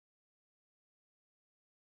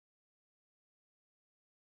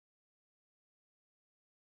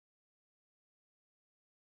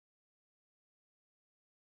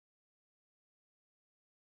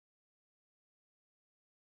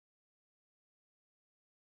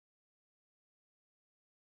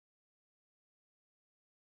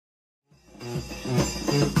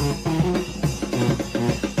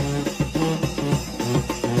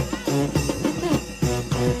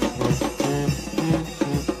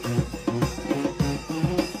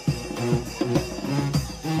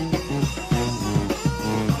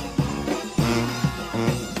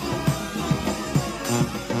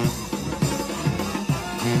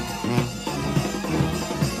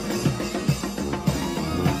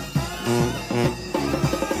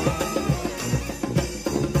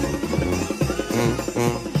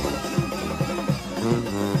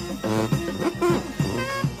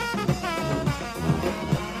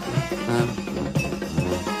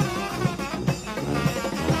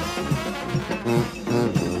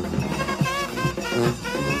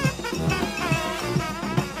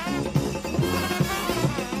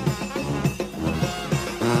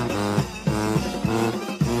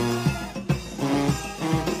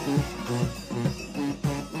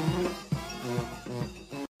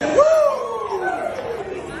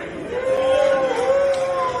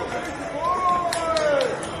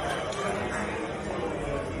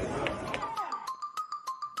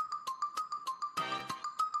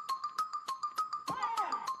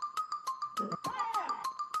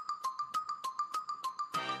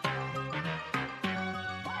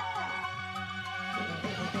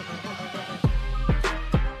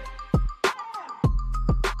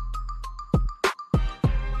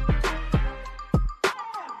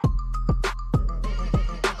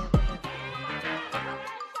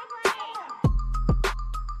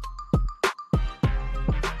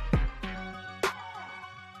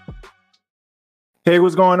Hey,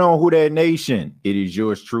 what's going on, Who That Nation? It is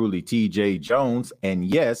yours truly, TJ Jones. And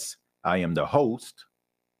yes, I am the host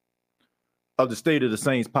of the State of the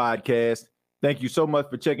Saints podcast. Thank you so much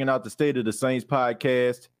for checking out the State of the Saints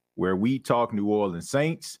podcast, where we talk New Orleans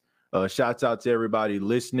Saints. Shouts out to everybody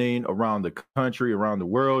listening around the country, around the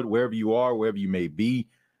world, wherever you are, wherever you may be.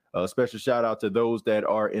 Special shout out to those that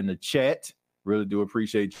are in the chat. Really do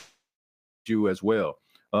appreciate you as well.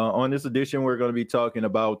 On this edition, we're going to be talking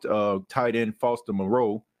about tight end Foster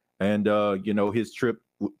Moreau and, his trip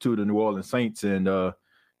to the New Orleans Saints and, the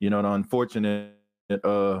unfortunate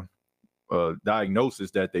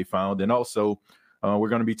diagnosis that they found. And also, we're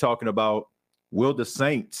going to be talking about, will the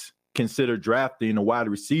Saints consider drafting a wide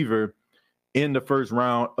receiver in the first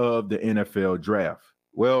round of the NFL draft?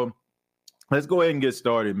 Well, let's go ahead and get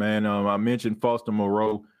started, man. I mentioned Foster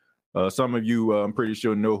Moreau. Some of you, I'm pretty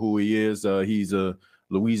sure, know who he is. He's a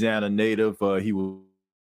Louisiana native. He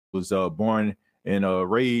was born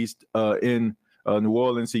and raised in New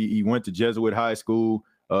Orleans. He went to Jesuit High School.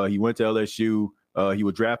 He went to LSU. He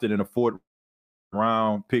was drafted in the fourth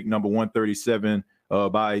round, pick number 137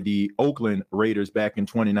 by the Oakland Raiders back in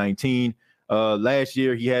 2019. Last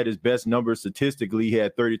year, he had his best numbers statistically. He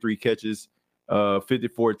had 33 catches,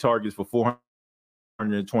 54 targets for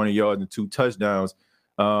 420 yards and 2 touchdowns.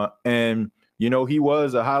 He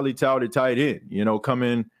was a highly touted tight end,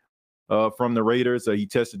 coming from the Raiders. He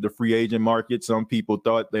tested the free agent market. Some people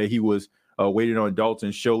thought that he was waiting on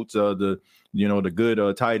Dalton Schultz, the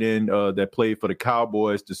good tight end that played for the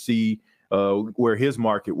Cowboys, to see where his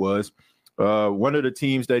market was. One of the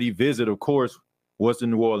teams that he visited, of course, was the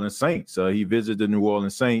New Orleans Saints. He visited the New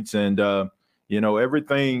Orleans Saints, and,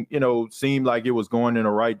 everything, seemed like it was going in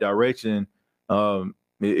the right direction.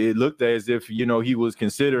 It looked as if, he was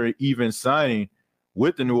considering even signing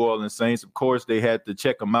with the New Orleans Saints. Of course, they had to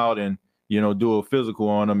check him out and, do a physical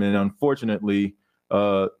on him. And unfortunately,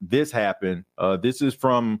 this happened. This is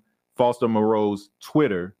from Foster Moreau's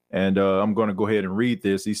Twitter. And I'm going to go ahead and read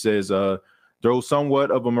this. He says, though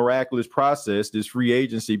somewhat of a miraculous process, this free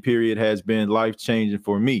agency period has been life-changing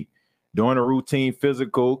for me. During a routine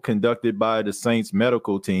physical conducted by the Saints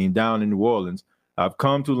medical team down in New Orleans, I've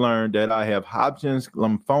come to learn that I have Hodgkin's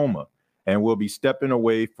lymphoma and will be stepping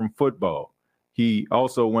away from football. He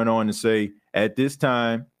also went on to say, at this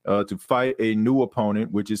time, to fight a new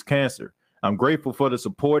opponent, which is cancer. I'm grateful for the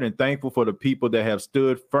support and thankful for the people that have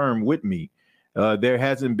stood firm with me. There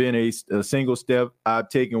hasn't been a single step I've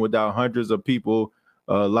taken without hundreds of people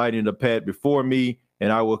lighting the path before me,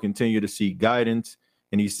 and I will continue to seek guidance.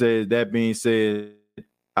 And he says, that being said,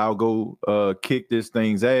 I'll go kick this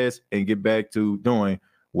thing's ass and get back to doing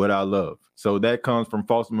what I love. So that comes from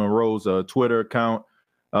Foster Moreau's Twitter account.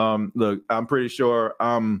 Look, I'm pretty sure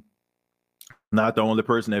I'm not the only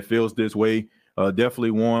person that feels this way.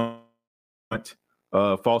 Definitely want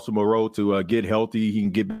Foster Moreau to get healthy. He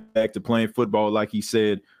can get back to playing football, like he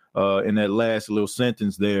said in that last little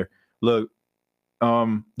sentence there. Look,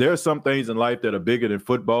 there are some things in life that are bigger than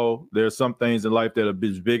football. There are some things in life that are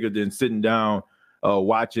bigger than sitting down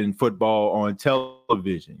watching football on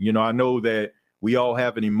television. I know that we all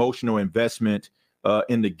have an emotional investment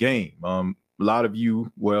in the game. A lot of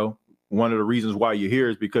you, well, one of the reasons why you're here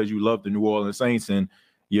is because you love the New Orleans Saints and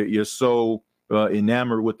you're so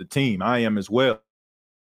enamored with the team. I am as well.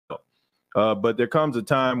 But there comes a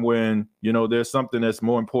time when, there's something that's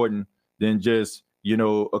more important than just,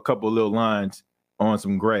 a couple of little lines on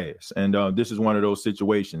some grass. And this is one of those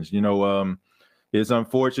situations. It's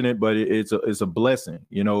unfortunate, but it's a blessing.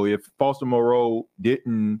 If Foster Moreau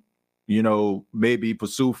didn't, maybe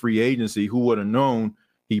pursue free agency, who would have known?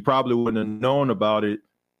 He probably wouldn't have known about it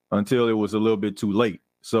until it was a little bit too late.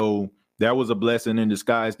 So that was a blessing in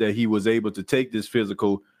disguise that he was able to take this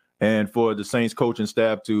physical, and for the Saints coaching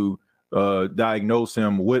staff to diagnose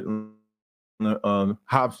him with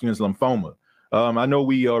Hodgkin's lymphoma. I know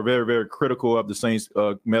we are very, very critical of the Saints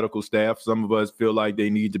medical staff. Some of us feel like they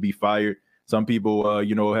need to be fired. Some people,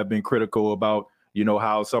 have been critical about,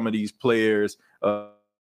 how some of these players'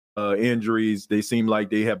 injuries, they seem like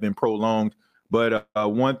they have been prolonged. But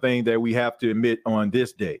one thing that we have to admit on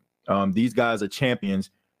this day, these guys are champions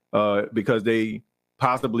because they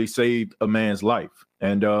possibly saved a man's life.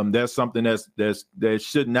 And that's something that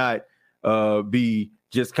should not be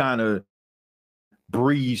just kind of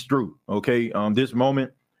breeze through. Okay. This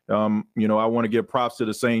moment, I want to give props to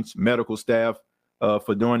the Saints medical staff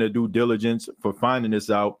for doing their due diligence, for finding this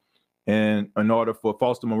out. And in order for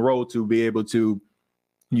Foster Moreau to be able to,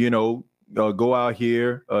 go out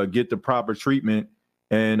here, get the proper treatment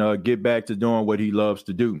and get back to doing what he loves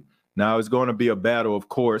to do. Now, it's going to be a battle, of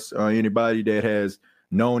course. Anybody that has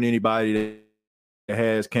known anybody that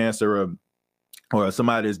has cancer, or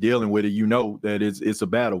somebody that's dealing with it, you know that it's a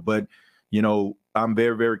battle. But, you know, I'm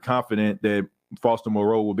very, very confident that Foster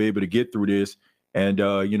Moreau will be able to get through this, and,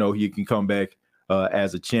 you know, he can come back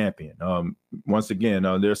as a champion. Once again,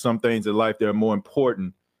 there's some things in life that are more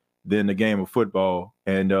important than the game of football,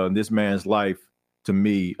 and this man's life, to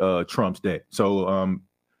me, trumps that. So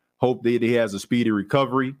hope that he has a speedy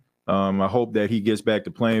recovery. I hope that he gets back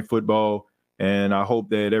to playing football, and I hope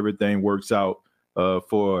that everything works out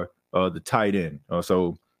for the tight end.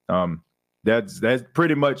 So that's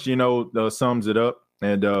pretty much, you know, sums it up.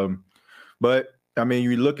 And but I mean,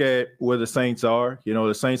 you look at where the Saints are. You know,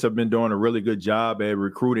 the Saints have been doing a really good job at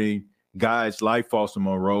recruiting guys like Foster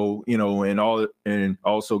Moreau, you know, and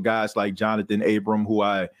also guys like Jonathan Abram, who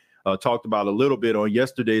I talked about a little bit on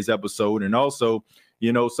yesterday's episode, and also,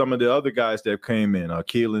 you know, some of the other guys that came in,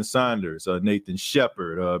 Keelan Saunders, Nathan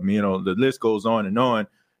Shepard, you know, the list goes on and on.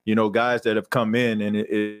 You know, guys that have come in, and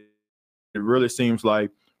it really seems like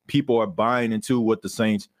people are buying into what the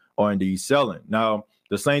Saints are indeed selling. Now,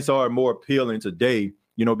 the Saints are more appealing today,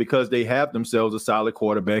 you know, because they have themselves a solid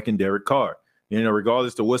quarterback in Derek Carr. You know,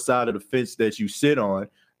 regardless of what side of the fence that you sit on,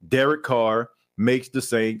 Derek Carr makes the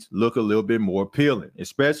Saints look a little bit more appealing,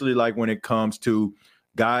 especially like when it comes to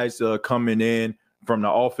guys coming in from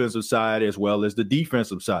the offensive side as well as the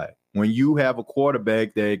defensive side. When you have a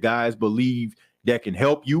quarterback that guys believe that can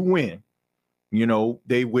help you win, you know,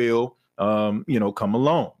 they will, you know, come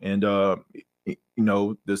along. And, you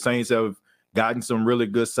know, the Saints have gotten some really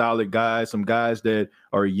good, solid guys, some guys that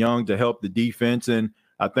are young to help the defense. And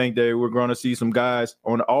I think that we're going to see some guys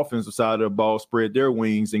on the offensive side of the ball spread their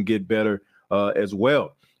wings and get better as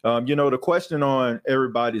well. You know, the question on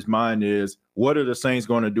everybody's mind is, what are the Saints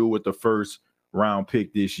going to do with the first round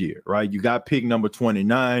pick this year, right? You got pick number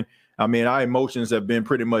 29. I mean, our emotions have been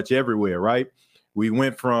pretty much everywhere, right? We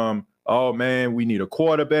went from, oh, man, we need a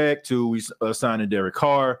quarterback to we signing Derek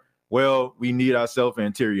Carr. Well, we need ourselves an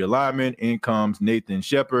interior lineman. In comes Nathan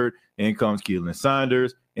Shepard. In comes Keelan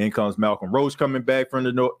Saunders. In comes Malcolm Roach coming back from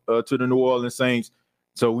to the New Orleans Saints.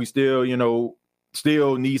 So we still, you know,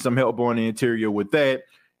 need some help on the interior with that.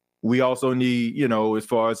 We also need, you know, as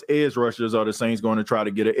far as edge rushers, are the Saints going to try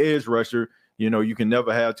to get an edge rusher? You know, you can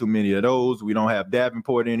never have too many of those. We don't have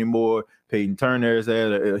Davenport anymore. Peyton Turner has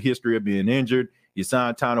had a history of being injured. You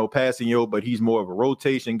signed Tano Passanio, but he's more of a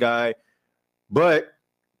rotation guy. But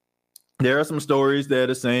there are some stories that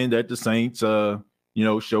are saying that the Saints, you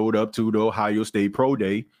know, showed up to the Ohio State Pro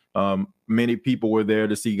Day. Many people were there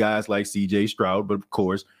to see guys like C.J. Stroud, but of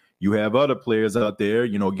course, you have other players out there.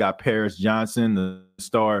 You know, you got Paris Johnson, the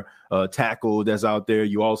star tackle that's out there.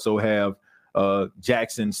 You also have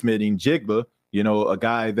Jaxon Smith-Njigba, you know, a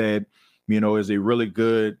guy that, you know, is a really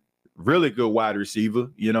good wide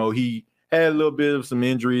receiver. You know, he had a little bit of some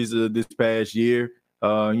injuries this past year,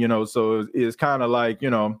 you know, so it's kind of like,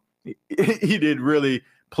 you know, he didn't really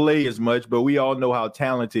play as much, but we all know how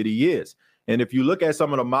talented he is. And if you look at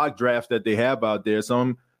some of the mock drafts that they have out there,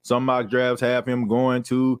 some mock drafts have him going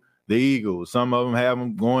to the Eagles. Some of them have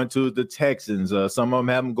him going to the Texans. Some of them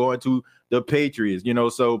have him going to the Patriots, you know.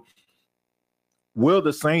 So will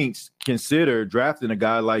the Saints consider drafting a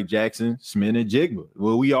guy like Jaxon Smith-Njigba?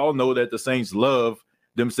 Well, we all know that the Saints love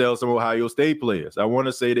themselves some Ohio State players. I want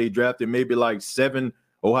to say they drafted maybe like 7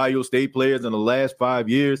 Ohio State players in the last 5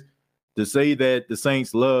 years. To say that the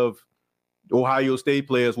Saints love Ohio State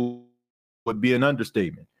players would be an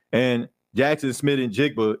understatement. And Jaxon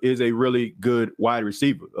Smith-Njigba is a really good wide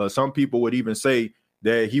receiver. Some people would even say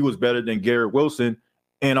that he was better than Garrett Wilson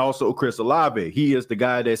and also Chris Olave. He is the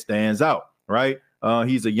guy that stands out, right?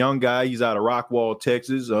 He's a young guy. He's out of Rockwall,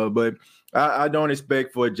 Texas. But I don't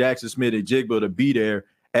expect for Jaxon Smith-Njigba to be there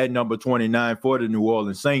at number 29 for the New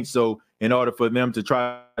Orleans Saints. So in order for them to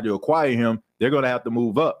try to acquire him, they're going to have to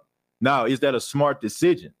move up. Now, is that a smart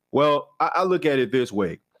decision? Well, I look at it this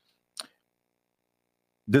way.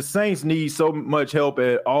 The Saints need so much help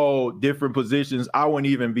at all different positions. I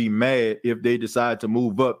wouldn't even be mad if they decide to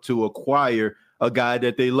move up to acquire a guy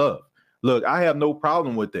that they love. Look, I have no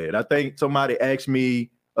problem with that. I think somebody asked me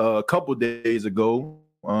a couple days ago,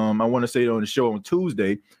 I want to say it on the show on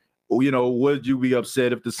Tuesday, you know, would you be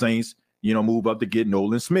upset if the Saints, you know, move up to get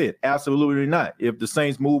Nolan Smith? Absolutely not. If the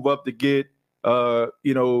Saints move up to get,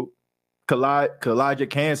 you know, Kalijah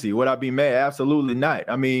Kancey, would I be mad? Absolutely not.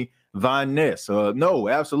 I mean, Von Ness, no,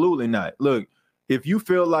 absolutely not. Look, if you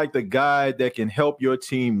feel like the guy that can help your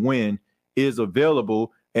team win is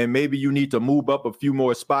available and maybe you need to move up a few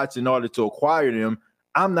more spots in order to acquire them,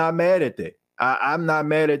 I'm not mad at that. I'm not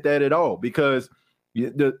mad at that at all, because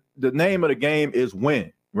the name of the game is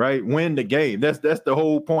win, right? Win the game. That's the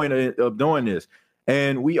whole point of doing this.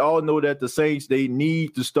 And we all know that the Saints, they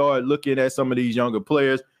need to start looking at some of these younger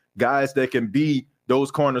players, guys that can be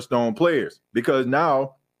those cornerstone players, because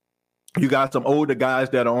now you got some older guys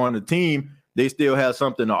that are on the team. They still have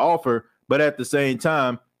something to offer, but at the same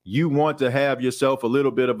time, you want to have yourself a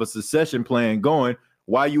little bit of a succession plan going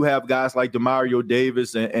while you have guys like Demario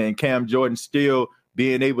Davis and Cam Jordan still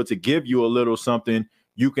being able to give you a little something.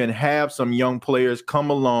 You can have some young players come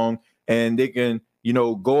along and they can,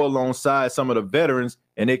 go alongside some of the veterans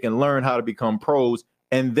and they can learn how to become pros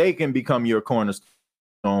and they can become your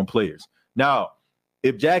cornerstone players. Now,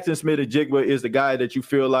 if Jaxon Smith-Njigba is the guy that you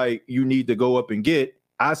feel like you need to go up and get,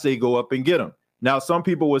 I say go up and get him. Now, some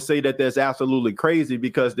people would say that that's absolutely crazy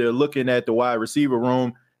because they're looking at the wide receiver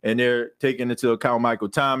room and they're taking into account Michael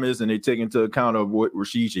Thomas and they take into account of what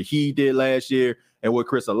Rashid Shaheed did last year and what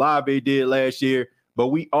Chris Olave did last year. But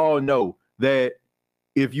we all know that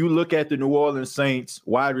if you look at the New Orleans Saints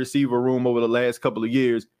wide receiver room over the last couple of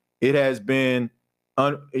years, it has been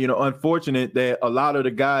unfortunate that a lot of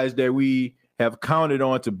the guys that we have counted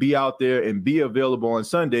on to be out there and be available on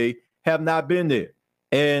Sunday have not been there.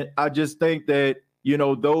 And I just think that,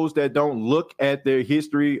 those that don't look at their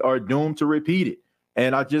history are doomed to repeat it.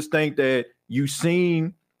 And I just think that you've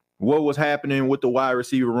seen what was happening with the wide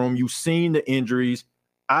receiver room. You've seen the injuries.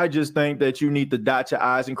 I just think that you need to dot your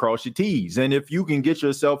I's and cross your T's. And if you can get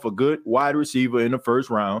yourself a good wide receiver in the first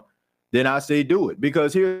round, then I say do it.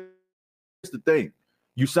 Because here's the thing.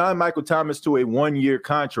 You sign Michael Thomas to a 1-year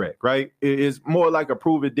contract, right? It is more like a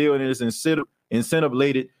prove-it deal and it's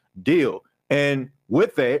incentive-lated deal. And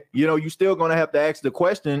with that, you're still going to have to ask the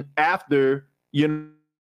question after,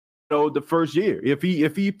 the first year. If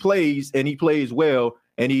he plays and he plays well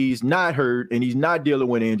and he's not hurt and he's not dealing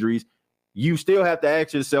with injuries, you still have to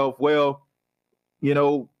ask yourself, well,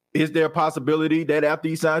 is there a possibility that after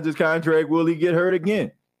he signs his contract, will he get hurt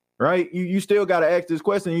again, right? You still got to ask this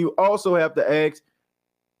question. You also have to ask,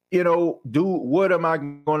 what am I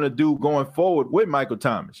going to do going forward with Michael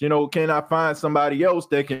Thomas? Can I find somebody else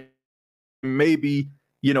that can maybe,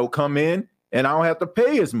 come in and I don't have to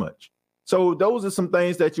pay as much? So those are some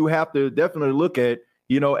things that you have to definitely look at,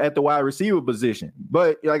 at the wide receiver position.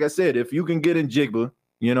 But like I said, if you can get Njigba,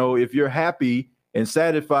 if you're happy and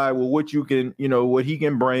satisfied with what you can, what he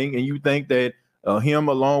can bring, and you think that him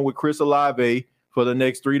along with Chris Olave for the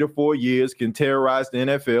next 3 to 4 years can terrorize the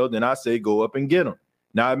NFL, then I say go up and get him.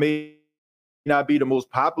 Now, it may not be the most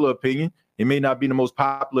popular opinion. It may not be the most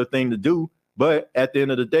popular thing to do, but at the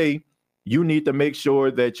end of the day, you need to make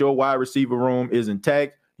sure that your wide receiver room is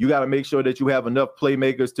intact. You got to make sure that you have enough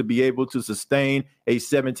playmakers to be able to sustain a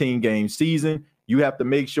 17-game season. You have to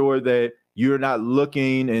make sure that you're not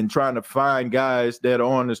looking and trying to find guys that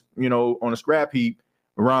are on this, on a scrap heap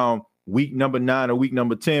around week number 9 or week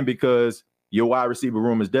number 10 because your wide receiver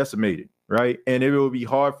room is decimated, right? And it will be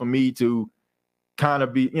hard for me to kind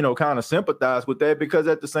of sympathize with that because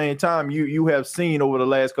at the same time, you have seen over the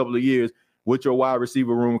last couple of years what your wide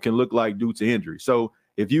receiver room can look like due to injury. So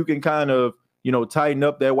if you can kind of, tighten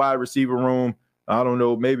up that wide receiver room, I don't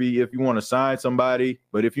know, maybe if you want to sign somebody,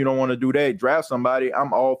 but if you don't want to do that, draft somebody,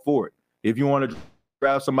 I'm all for it. If you want to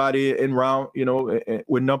draft somebody in round,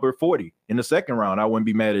 with number 40 in the second round, I wouldn't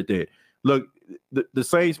be mad at that. Look, the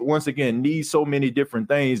Saints, once again, need so many different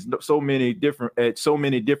things, so many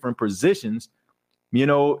different positions.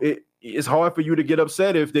 It's hard for you to get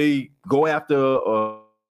upset if they go after an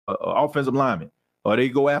offensive lineman or they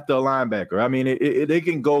go after a linebacker. I mean, they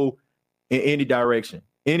can go in any direction.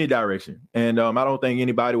 And I don't think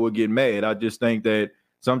anybody will get mad. I just think that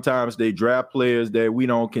sometimes they draft players that we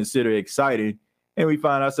don't consider exciting and we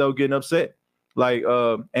find ourselves getting upset. Like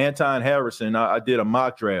Anton Harrison, I did a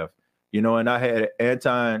mock draft, and I had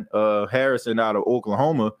Anton Harrison out of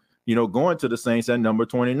Oklahoma, going to the Saints at number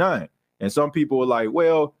 29. And some people were like,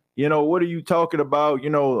 well, what are you talking about?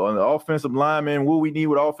 On the offensive lineman, what we need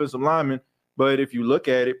with offensive linemen. But if you look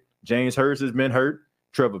at it, James Hurst has been hurt.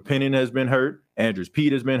 Trevor Penning has been hurt. Andrews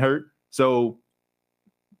Pete has been hurt. So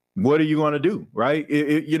what are you going to do, right?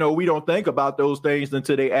 We don't think about those things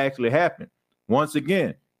until they actually happen. Once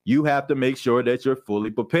again, you have to make sure that you're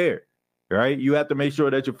fully prepared, right? You have to make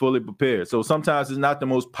sure that you're fully prepared. So sometimes it's not the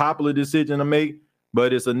most popular decision to make,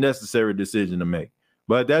 but it's a necessary decision to make.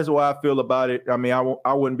 But that's why I feel about it. I mean,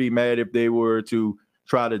 I wouldn't be mad if they were to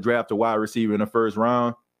try to draft a wide receiver in the first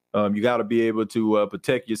round. You got to be able to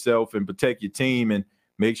protect yourself and protect your team and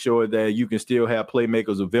make sure that you can still have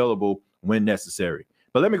playmakers available when necessary.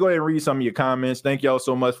 But let me go ahead and read some of your comments. Thank y'all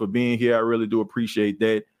so much for being here. I really do appreciate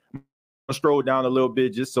that. I'm going to stroll down a little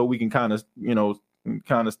bit just so we can kind of,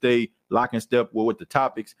 kind of stay lock and step with the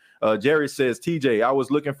topics. Jerry says, TJ, I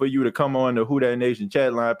was looking for you to come on the Who Dat Nation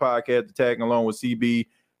chat line podcast to tag along with CB,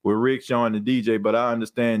 with Rick, Sean, and DJ, but I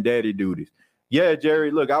understand daddy duties. Yeah,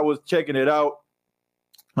 Jerry, look, I was checking it out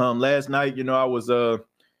last night. I was with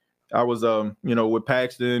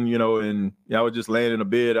Paxton, and I was just laying in a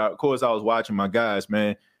bed. Of course, I was watching my guys,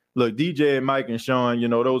 man. Look, DJ and Mike and Sean,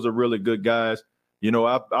 those are really good guys.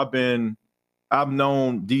 I've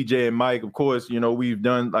known DJ and Mike. Of course, we've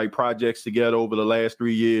done like projects together over the last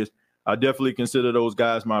 3 years. I definitely consider those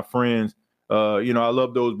guys my friends. I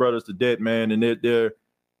love those brothers to death, man. And they're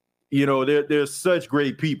such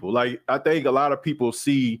great people. Like, I think a lot of people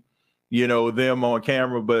see, them on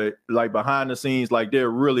camera, but like behind the scenes, like they're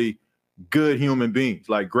really good human beings,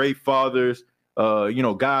 like great fathers,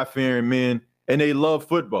 God-fearing men, and they love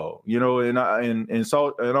football, and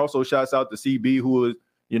also shouts out to CB, who is,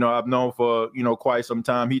 I've known for, quite some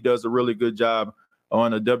time. He does a really good job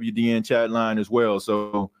on the WDN chat line as well.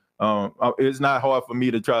 So it's not hard for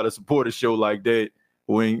me to try to support a show like that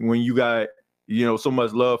when you got, so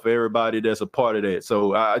much love for everybody that's a part of that.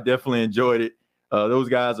 So I definitely enjoyed it. Those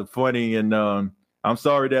guys are funny, and I'm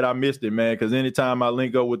sorry that I missed it, man, because anytime I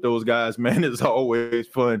link up with those guys, man, it's always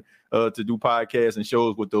fun to do podcasts and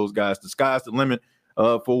shows with those guys. The sky's the limit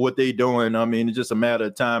for what they're doing. I mean, it's just a matter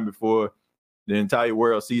of time before the entire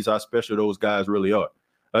world sees how special those guys really are.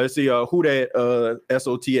 Let's see, who that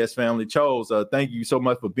SOTS family. Charles, thank you so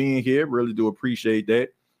much for being here. Really do appreciate that.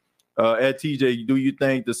 At TJ, do you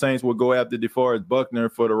think the Saints will go after DeForest Buckner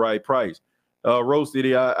for the right price? Rose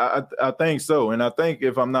City, I think so. And I think,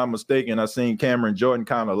 if I'm not mistaken, I've seen Cameron Jordan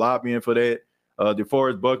kind of lobbying for that.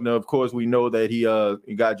 DeForest Buckner, of course, we know that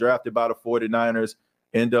he got drafted by the 49ers,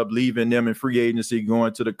 end up leaving them in free agency,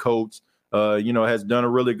 going to the Colts. Has done a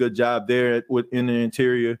really good job there in the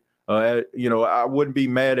interior. I wouldn't be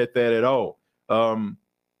mad at that at all.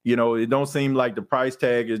 It don't seem like the price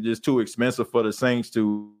tag is just too expensive for the Saints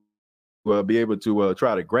to be able to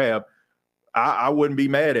try to grab. I wouldn't be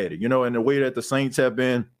mad at it, and the way that the Saints have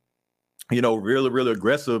been, really, really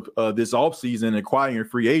aggressive this offseason acquiring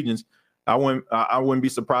free agents. I wouldn't be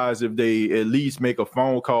surprised if they at least make a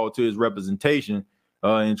phone call to his representation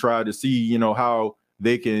and try to see, how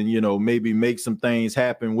they can, maybe make some things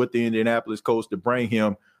happen with the Indianapolis coach to bring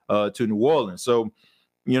him to New Orleans. So,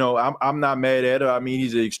 I'm not mad at it. I mean,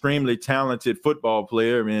 he's an extremely talented football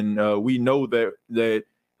player, and we know that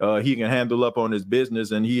he can handle up on his business,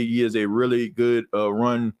 and he is a really good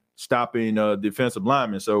run-stopping defensive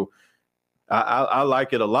lineman. So I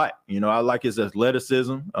like it a lot. I like his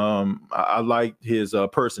athleticism. I like his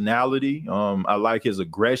personality. I like his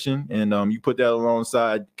aggression. And you put that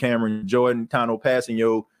alongside Cameron Jordan, Tano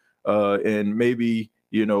Passanio, and maybe,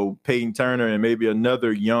 Peyton Turner and maybe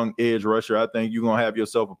another young edge rusher, I think you're going to have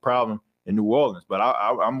yourself a problem in New Orleans. But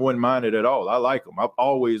I wouldn't mind it at all. I like him. I've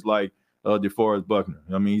always liked DeForest Buckner.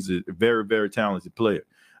 I mean, he's a very, very talented player.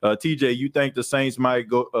 TJ, you think the Saints might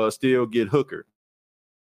go still get Hooker?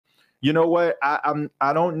 You know what? I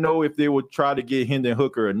don't know if they would try to get Hendon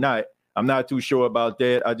Hooker or not. I'm not too sure about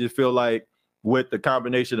that. I just feel like with the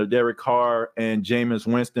combination of Derek Carr and Jameis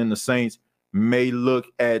Winston, the Saints may look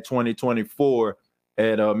at 2024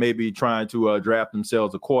 at maybe trying to draft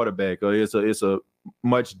themselves a quarterback. It's a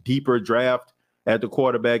much deeper draft at the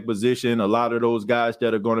quarterback position. A lot of those guys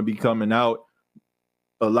that are going to be coming out,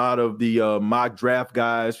 a lot of the mock draft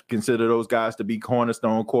guys consider those guys to be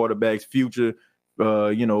cornerstone quarterbacks, future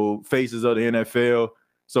faces of the NFL.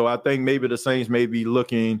 So I think maybe the Saints may be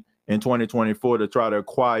looking in 2024 to try to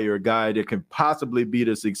acquire a guy that can possibly be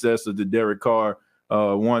the successor to Derek Carr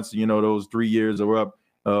once, those 3 years are up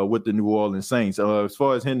with the New Orleans Saints. As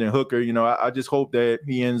far as Hendon Hooker, I just hope that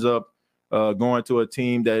he ends up going to a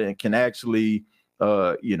team that can actually,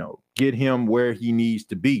 get him where he needs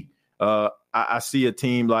to be. I see a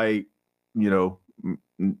team like,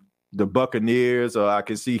 the Buccaneers. I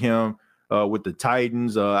can see him with the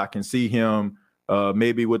Titans. I can see him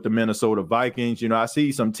maybe with the Minnesota Vikings. I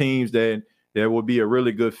see some teams that would be a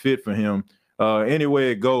really good fit for him.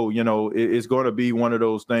 Anywhere it go, it's going to be one of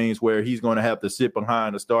those things where he's going to have to sit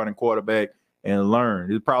behind a starting quarterback and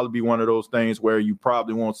learn. It'll probably be one of those things where you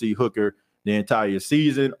probably won't see Hooker the entire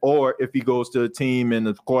season, or if he goes to a team and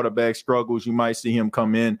the quarterback struggles, you might see him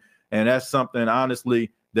come in, and that's something, honestly,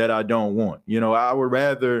 that I don't want. I would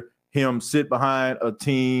rather him sit behind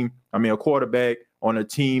a quarterback on a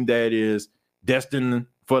team that is destined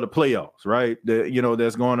for the playoffs, right?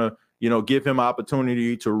 That's going to, give him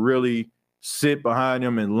opportunity to really sit behind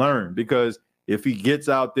him and learn, because if he gets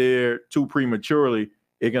out there too prematurely,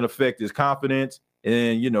 it can affect his confidence.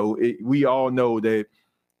 And, we all know that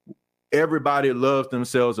everybody loves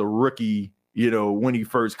themselves a rookie when he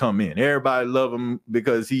first come in. Everybody love him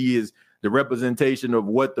because he is the representation of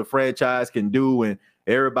what the franchise can do, and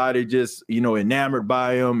everybody just, enamored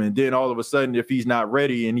by him. And then all of a sudden, if he's not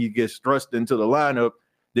ready and he gets thrust into the lineup,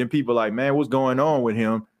 then people are like, man, what's going on with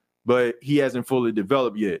him? But he hasn't fully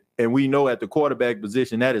developed yet. And we know at the quarterback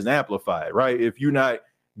position that is amplified, right? If you're not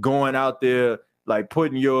going out there, like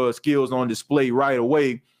putting your skills on display right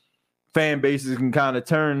away, fan bases can kind of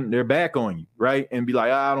turn their back on you, right? And be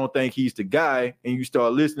like, I don't think he's the guy. And you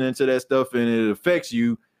start listening to that stuff and it affects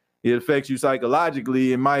you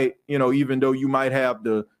psychologically. It might, even though you might have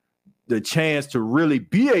the chance to really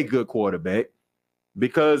be a good quarterback,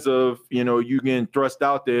 because of, you getting thrust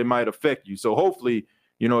out there, it might affect you. So hopefully,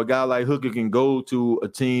 a guy like Hooker can go to a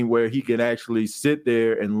team where he can actually sit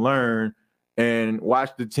there and learn and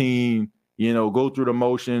watch the team, go through the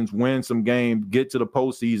motions, win some games, get to the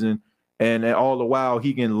postseason. And all the while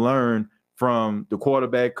he can learn from the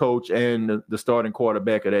quarterback coach and the starting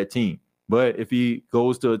quarterback of that team. But if he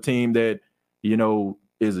goes to a team that,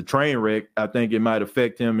 is a train wreck, I think it might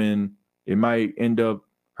affect him and it might end up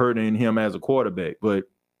hurting him as a quarterback. But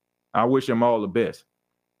I wish him all the best.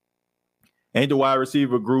 Ain't the wide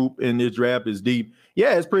receiver group in this draft is deep?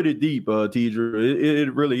 Yeah, it's pretty deep, Tidra.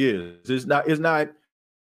 It really is. It's not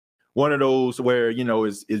one of those where,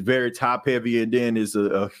 it's very top heavy and then it's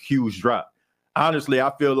a huge drop. Honestly,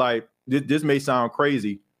 I feel like this may sound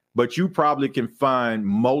crazy, but you probably can find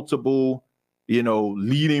multiple,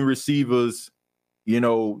 leading receivers,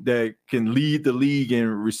 that can lead the league in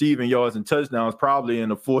receiving yards and touchdowns probably in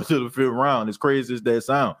the 4th or the 5th round, as crazy as that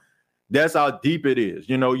sounds. That's how deep it is.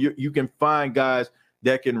 You can find guys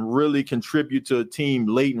that can really contribute to a team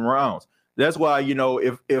late in rounds. That's why,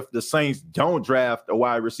 if the Saints don't draft a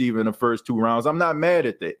wide receiver in the first 2 rounds, I'm not mad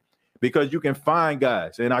at that, because you can find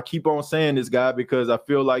guys. And I keep on saying this guy because I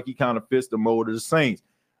feel like he kind of fits the mold of the Saints.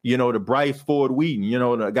 The Bryce Ford Wheaton,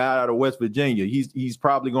 the guy out of West Virginia, he's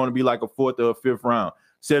probably going to be like a 4th or a 5th round.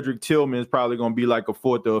 Cedric Tillman is probably going to be like a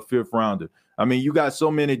 4th or a 5th rounder. I mean, you got so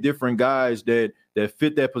many different guys that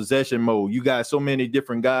fit that possession mode. You got so many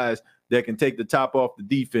different guys that can take the top off the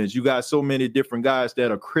defense. You got so many different guys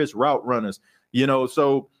that are crisp route runners.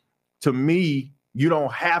 So to me, you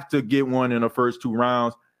don't have to get one in the first 2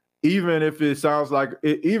 rounds, even if it sounds like,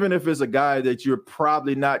 even if it's a guy that you're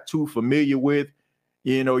probably not too familiar with.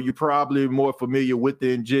 You're probably more familiar with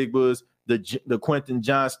the Njigbas, the Quentin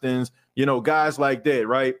Johnstons, guys like that,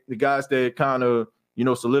 right? The guys that kind of,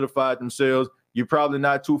 solidified themselves. You're probably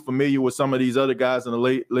not too familiar with some of these other guys in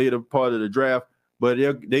the later part of the draft, but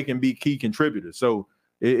they can be key contributors. So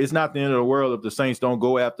it's not the end of the world if the Saints don't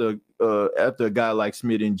go after a guy like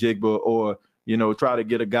Smith-Njigba or, try to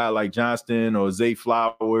get a guy like Johnston or Zay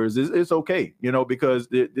Flowers. It's okay, because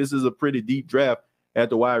this is a pretty deep draft at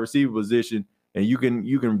the wide receiver position. And you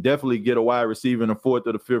can definitely get a wide receiver in the 4th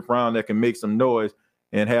or the 5th round that can make some noise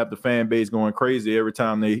and have the fan base going crazy every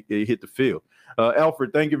time they hit the field.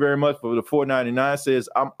 Alfred, thank you very much for the $4.99. Says,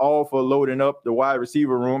 I'm all for loading up the wide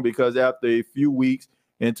receiver room because after a few weeks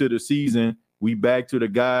into the season, we back to the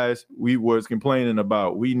guys we was complaining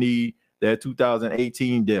about. We need that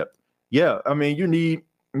 2018 depth. Yeah, I mean, you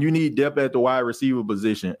need depth at the wide receiver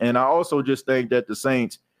position. And I also just think that the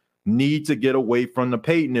Saints need to get away from the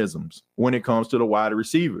Paytonisms when it comes to the wide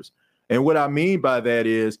receivers. And what I mean by that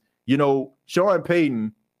is, Sean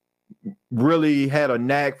Payton really had a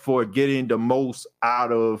knack for getting the most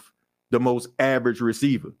out of the most average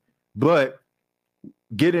receiver. But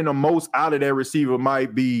getting the most out of that receiver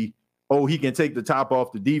might be, he can take the top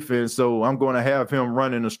off the defense, so I'm going to have him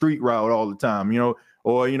running a street route all the time,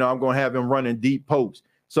 or, I'm going to have him running deep posts.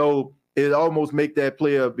 So it almost make that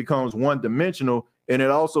player becomes one-dimensional. And it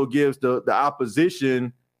also gives the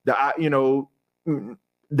opposition the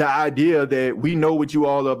idea that we know what you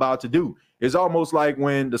all are about to do. It's almost like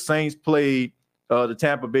when the Saints played the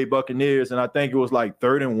Tampa Bay Buccaneers, and I think it was like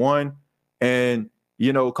 3rd and 1, and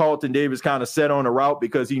Carlton Davis kind of set on a route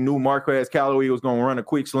because he knew Marquez Callaway was going to run a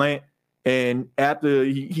quick slant. And after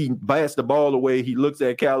he bats the ball away, he looks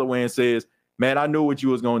at Callaway and says, "Man, I knew what you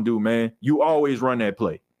was going to do, man. You always run that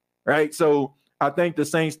play," right? So I think the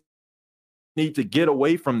Saints need to get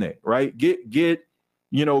away from that, right? Get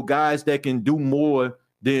guys that can do more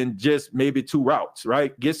than just maybe 2 routes,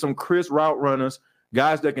 right? Get some crisp route runners,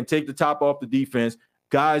 guys that can take the top off the defense,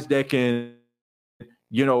 guys that can,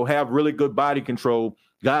 have really good body control,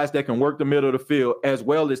 guys that can work the middle of the field as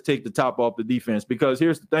well as take the top off the defense. Because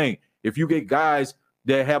here's the thing, if you get guys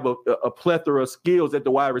that have a plethora of skills at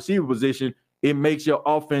the wide receiver position, it makes your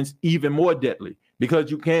offense even more deadly,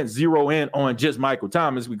 because you can't zero in on just Michael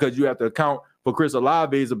Thomas, because you have to account for Chris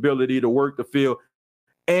Olave's ability to work the field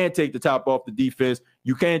and take the top off the defense.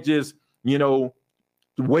 You can't just,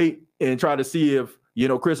 wait and try to see if,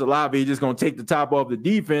 Chris Olave is just going to take the top off the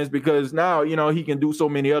defense because now, he can do so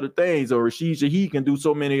many other things, or Rashid Shaheed can do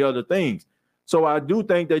so many other things. So I do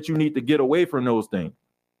think that you need to get away from those things,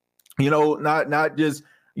 not just,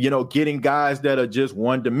 getting guys that are just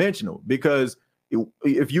one dimensional, because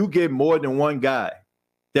if you get more than one guy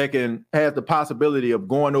that can have the possibility of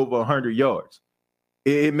going over 100 yards,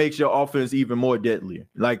 it makes your offense even more deadly.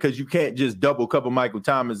 Like, because you can't just double cover Michael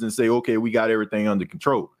Thomas and say, okay, we got everything under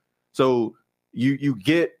control. So you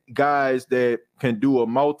get guys that can do a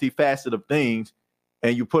multifaceted of things,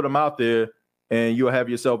 and you put them out there, and you'll have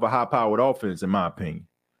yourself a high-powered offense, in my opinion.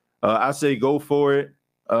 I say go for it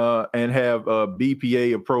and have a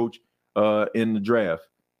BPA approach in the draft.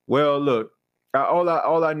 Well, look,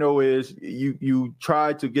 all I know is you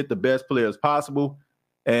try to get the best players possible,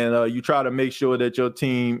 and you try to make sure that your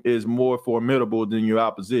team is more formidable than your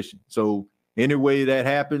opposition. So any way that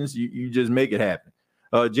happens, you just make it happen.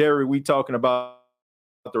 Jerry, we talking about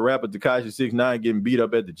the rapper Tekashi 6ix9ine getting beat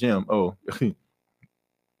up at the gym. Oh,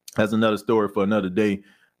 that's another story for another day.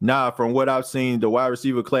 Nah, from what I've seen, the wide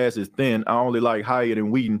receiver class is thin. I only like Hyatt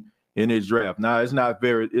and Wheaton in this draft. Nah, it's not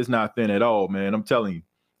thin at all, man. I'm telling you.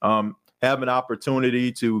 Have an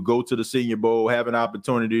opportunity to go to the Senior Bowl, have an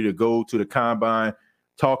opportunity to go to the Combine,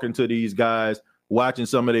 talking to these guys, watching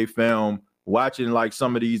some of their film, watching like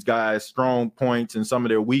some of these guys' strong points and some of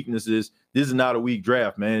their weaknesses. This is not a weak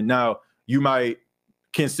draft, man. Now, you might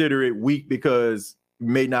consider it weak because you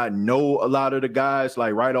may not know a lot of the guys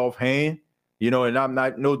like right offhand, and I'm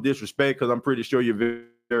not, no disrespect, because I'm pretty sure you're very,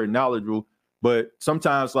 very knowledgeable. But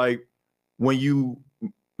sometimes, like, when you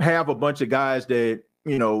have a bunch of guys that,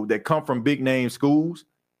 that come from big name schools,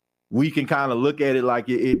 we can kind of look at it like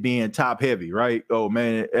it being top heavy, right? Oh,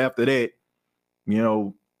 man, after that,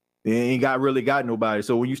 they ain't really got nobody.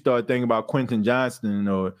 So when you start thinking about Quentin Johnston,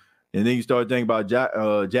 and then you start thinking about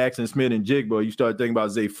Jaxon Smith-Njigba, you start thinking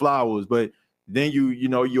about Zay Flowers, but then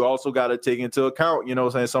you also got to take into account,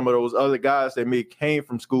 some of those other guys that came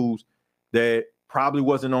from schools that probably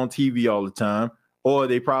wasn't on TV all the time, or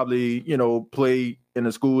they probably, played in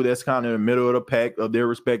a school that's kind of in the middle of the pack of their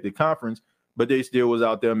respective conference, but they still was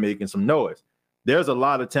out there making some noise. There's a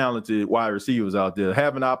lot of talented wide receivers out there.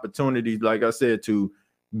 Having opportunities, like I said, to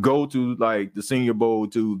go to like the Senior Bowl,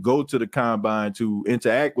 to go to the Combine, to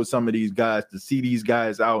interact with some of these guys, to see these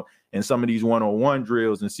guys out in some of these one-on-one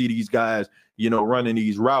drills and see these guys, running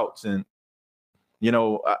these routes. And,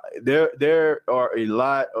 there are a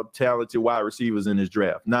lot of talented wide receivers in this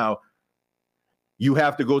draft. Now, you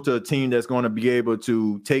have to go to a team that's going to be able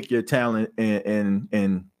to take your talent and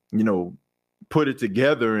put it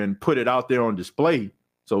together and put it out there on display.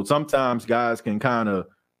 So sometimes guys can kind of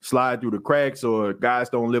slide through the cracks, or guys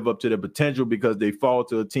don't live up to their potential because they fall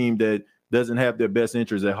to a team that doesn't have their best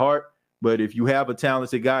interests at heart. But if you have a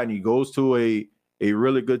talented guy and he goes to a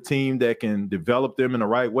really good team that can develop them in the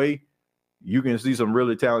right way, you can see some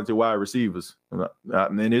really talented wide receivers.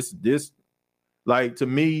 And this, like, to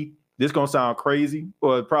me, this going to sound crazy,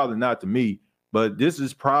 or probably not to me, but this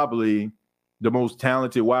is probably the most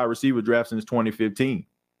talented wide receiver draft since 2015.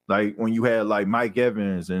 Like, when you had like Mike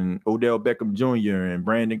Evans and Odell Beckham Jr. and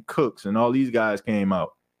Brandon Cooks and all these guys came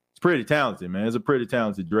out. It's pretty talented, man. It's a pretty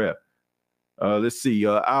talented draft. Let's see.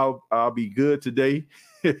 I'll be good today.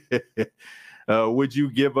 Would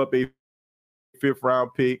you give up a 5th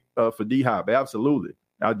round pick for D-Hop? Absolutely.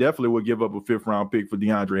 I definitely would give up a 5th round pick for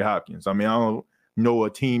DeAndre Hopkins. I mean, I don't know a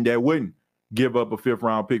team that wouldn't give up a 5th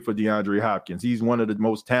round pick for DeAndre Hopkins. He's one of the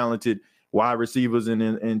most talented wide receivers in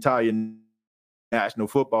the entire National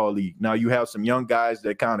Football League. Now, you have some young guys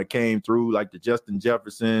that kind of came through, like the Justin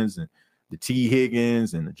Jeffersons and the T.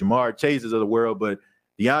 Higgins and the Jamar Chases of the world, but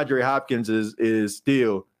DeAndre Hopkins is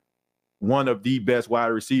still one of the best wide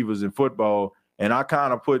receivers in football, and I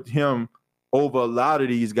kind of put him over a lot of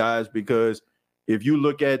these guys because if you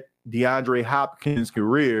look at DeAndre Hopkins'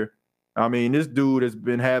 career, I mean, this dude has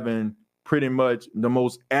been having pretty much the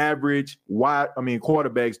most average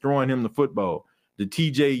quarterbacks throwing him the football. The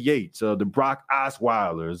T.J. Yates, the Brock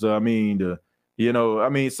Osweilers.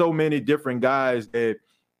 So many different guys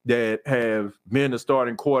that have been the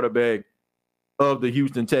starting quarterback of the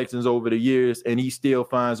Houston Texans over the years, and he still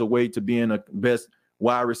finds a way to be in the best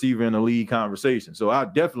wide receiver in the league conversation. So I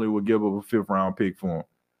definitely would give up a 5th round pick for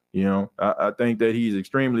him. I think that he's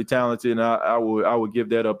extremely talented, and I would give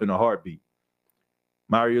that up in a heartbeat.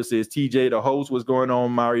 Mario says, TJ, the host, what's going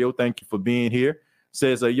on, Mario? Thank you for being here.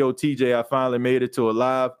 Says, yo, TJ, I finally made it to a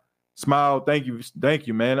live. Smile, thank you,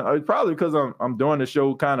 man. It's probably because I'm doing the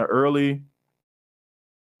show kind of earlier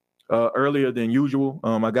than usual.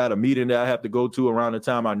 I got a meeting that I have to go to around the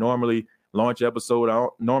time I normally launch episode. I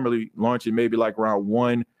don't normally launch it maybe like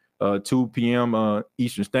around 2 p.m.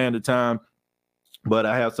 Eastern Standard Time. But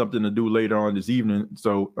I have something to do later on this evening.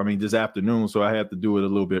 This afternoon. So I have to do it a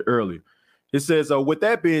little bit earlier. It says, with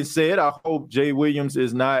that being said, I hope Jay Williams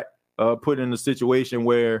is not put in a situation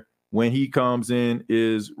where when he comes in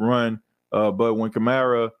is run, but when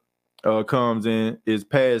Kamara comes in is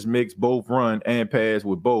pass mix, both run and pass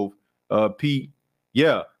with both. Pete,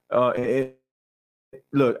 yeah.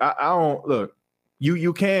 Look, I don't look.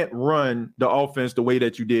 You can't run the offense the way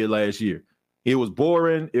that you did last year. It was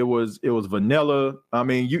boring. It was vanilla. I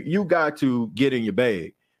mean, you got to get in your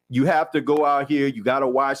bag. You have to go out here. You got to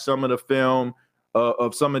watch some of the film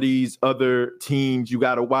of some of these other teams. You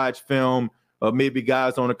got to watch film of maybe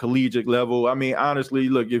guys on a collegiate level. I mean, honestly,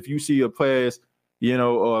 look, if you see a pass,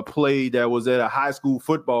 or a play that was at a high school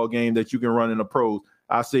football game that you can run in the pros,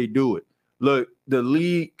 I say do it. Look, the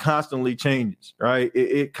league constantly changes, right?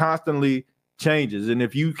 It constantly changes. And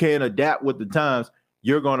if you can't adapt with the times,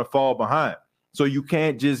 you're going to fall behind. So you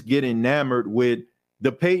can't just get enamored with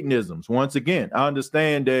the Paytonisms. Once again, I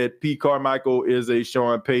understand that Pete Carmichael is a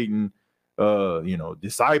Sean Payton,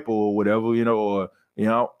 disciple or whatever,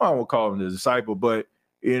 I won't call him a disciple, but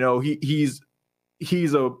he's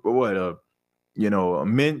a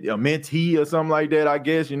mentee or something like that, I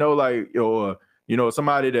guess,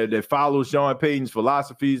 somebody that follows Sean Payton's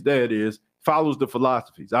philosophies. There it is, follows the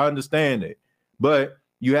philosophies. I understand that, but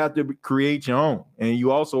you have to create your own, and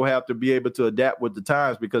you also have to be able to adapt with the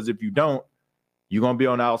times, because if you don't, you're going to be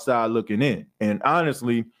on the outside looking in. And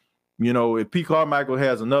honestly, if Pete Carmichael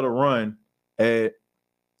has another run at,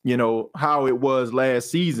 how it was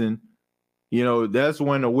last season, that's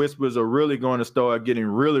when the whispers are really going to start getting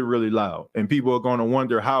really, really loud. And people are going to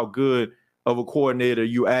wonder how good of a coordinator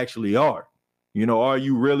you actually are. Are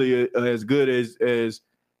you really as good as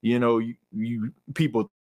you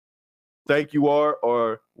people think you are,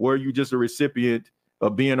 or were you just a recipient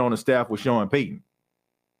of being on the staff with Sean Payton?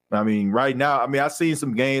 I mean, right now, I've seen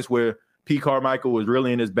some games where Pete Carmichael was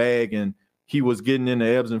really in his bag and he was getting in the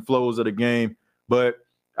ebbs and flows of the game. But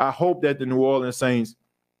I hope that the New Orleans Saints,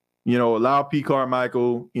 allow Pete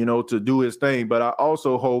Carmichael, to do his thing. But I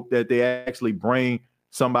also hope that they actually bring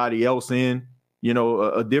somebody else in,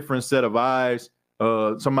 a different set of eyes,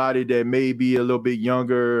 somebody that may be a little bit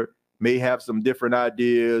younger, may have some different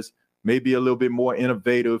ideas, maybe a little bit more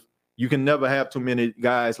innovative. You can never have too many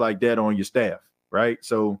guys like that on your staff, right?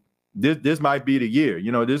 So this might be the year.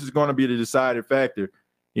 This is going to be the deciding factor,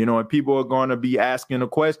 and people are going to be asking a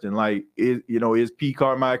question like, is Pete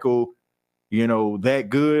Carmichael, that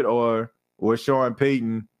good, or Sean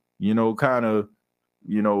Payton, kind of,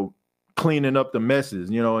 cleaning up the messes,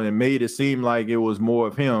 and it made it seem like it was more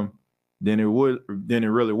of him than it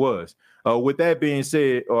really was. With that being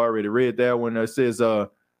said, I already read that one. It says,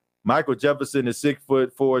 Michael Jefferson is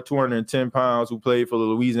 6'4", 210 pounds, who played for the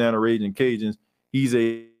Louisiana Raging Cajuns. He's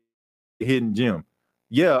a hidden gem.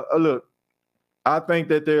 Yeah, look, I think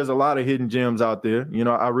that there's a lot of hidden gems out there.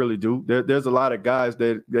 I really do. There's a lot of guys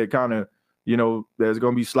that kind of, that's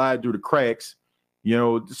going to be sliding through the cracks,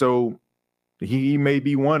 so he may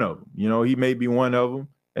be one of them. He may be one of them.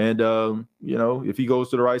 And, if he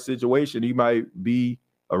goes to the right situation, he might be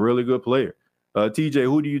a really good player. TJ,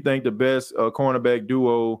 who do you think the best cornerback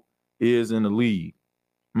duo is in the league?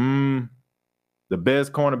 The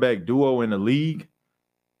best cornerback duo in the league?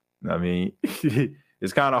 I mean,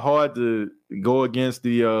 it's kind of hard to go against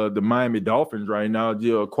the Miami Dolphins right now,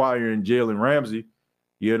 acquiring Jalen Ramsey,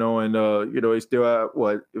 and they still have,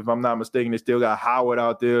 if I'm not mistaken, they still got Howard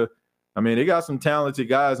out there. I mean, they got some talented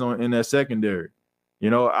guys in that secondary.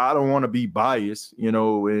 I don't want to be biased,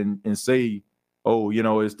 and say,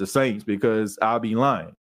 it's the Saints, because I'll be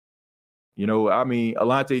lying.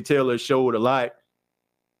 Alontae Taylor showed a lot,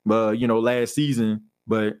 last season,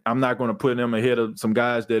 but I'm not going to put them ahead of some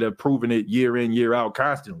guys that have proven it year in, year out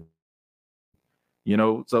constantly.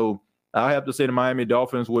 So I have to say the Miami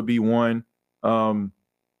Dolphins would be one.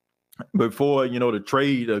 Before, the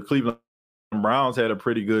trade, Cleveland Browns had a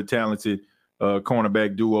pretty good, talented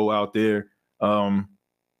cornerback duo out there.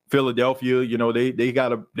 Philadelphia, they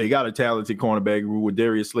got a talented cornerback group with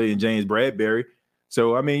Darius Slay and James Bradbury.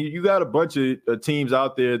 So, you got a bunch of teams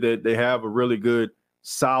out there that they have a really good,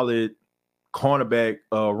 solid cornerback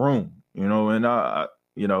room,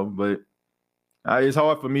 but it's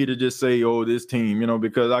hard for me to just say, this team,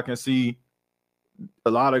 because I can see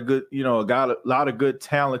a lot of good, got a lot of good,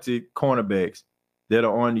 talented cornerbacks that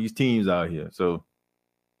are on these teams out here. So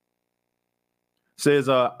says,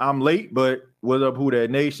 I'm late, but what's up, Who Dat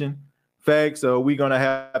Nation? Facts, we're going to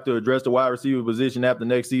have to address the wide receiver position after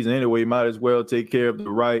next season anyway. Might as well take care of the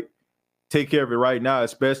right take care of it right now,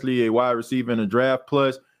 especially a wide receiver in the draft.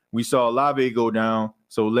 Plus, we saw Olave go down,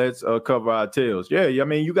 so let's cover our tails. Yeah, I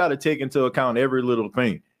mean, you got to take into account every little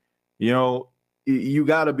thing. You know, you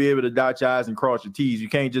got to be able to dot your I's and cross your T's. You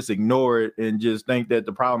can't just ignore it and just think that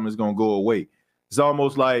the problem is going to go away. It's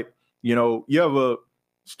almost like, you know, you ever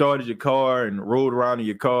started your car and rode around in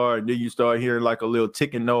your car, and then you start hearing like a little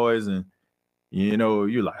ticking noise, and you know,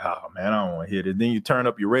 you're like, oh man, I don't want to hear it. Then you turn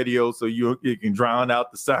up your radio so you can drown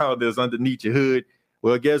out the sound that's underneath your hood.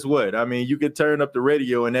 Well, guess what? I mean, you can turn up the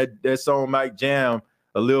radio and that song might jam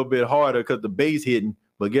a little bit harder because the bass hitting.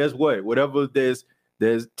 But guess what? Whatever there's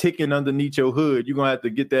ticking underneath your hood, you're gonna have to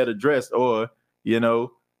get that addressed, or you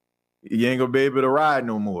know, you ain't gonna be able to ride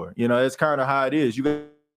no more. You know, that's kind of how it is. You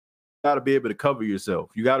got to be able to cover yourself.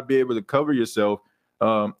 You got to be able to cover yourself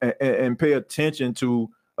and pay attention to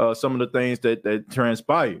some of the things that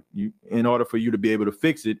transpire in order for you to be able to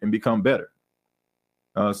fix it and become better.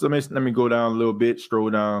 So let me go down a little bit, stroll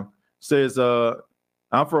down. Says,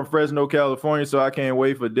 I'm from Fresno, California, so I can't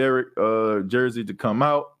wait for Derek jersey to come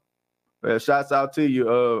out. Shouts out to you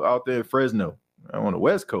out there in Fresno on the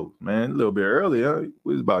West Coast, man. A little bit early, huh? It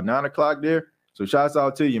was about 9 o'clock there. So shouts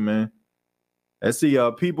out to you, man. Let's see.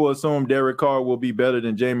 People assume Derek Carr will be better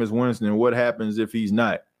than Jameis Winston. What happens if he's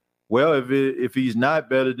not? Well, if he's not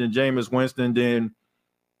better than Jameis Winston, then,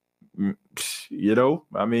 you know,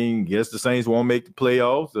 I mean, guess the Saints won't make the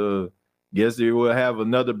playoffs. Guess they will have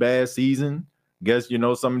another bad season. Guess, you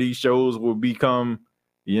know, some of these shows will become,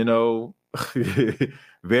 you know,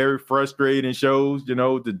 very frustrating shows, you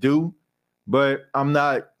know, to do. But I'm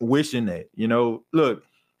not wishing that, you know. Look,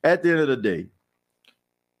 at the end of the day,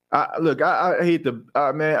 I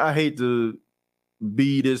hate to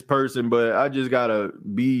be this person, but I just gotta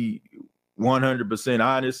be 100%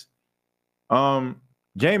 honest.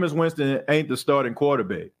 Jameis Winston ain't the starting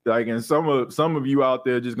quarterback. Like, and some of you out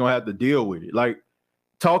there just gonna have to deal with it. Like,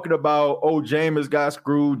 talking about, oh, Jameis got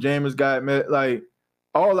screwed, Jameis got met. Like,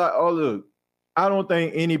 look, I don't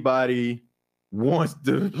think anybody wants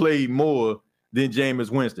to play more than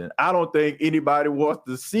Jameis Winston. I don't think anybody wants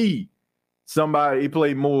to see somebody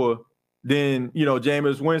play more than, you know,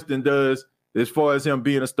 Jameis Winston does as far as him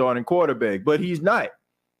being a starting quarterback, but he's not.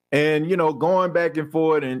 And, you know, going back and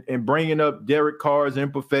forth and bringing up Derek Carr's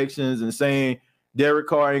imperfections and saying Derek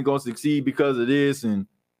Carr ain't going to succeed because of this. And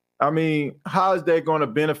I mean, how is that going to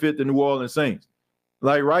benefit the New Orleans Saints?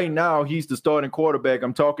 Like, right now, he's the starting quarterback.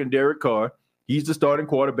 I'm talking Derek Carr. He's the starting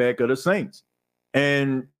quarterback of the Saints.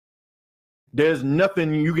 And there's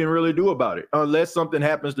nothing you can really do about it. Unless something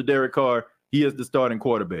happens to Derek Carr, he is the starting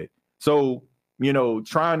quarterback. So, you know,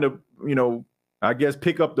 trying to, you know, I guess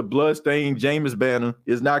pick up the bloodstained Jameis banner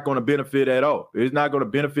is not going to benefit at all. It's not going to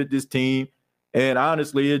benefit this team. And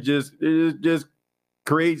honestly, it just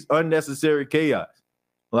creates unnecessary chaos.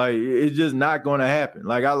 Like, it's just not going to happen.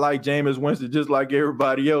 Like, I like Jameis Winston just like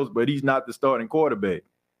everybody else, but he's not the starting quarterback.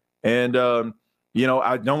 And, you know,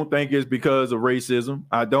 I don't think it's because of racism.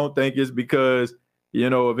 I don't think it's because, you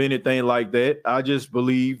know, of anything like that. I just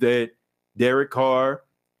believe that Derek Carr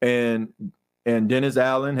and Dennis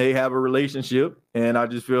Allen, they have a relationship. And I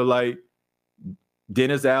just feel like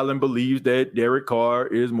Dennis Allen believes that Derek Carr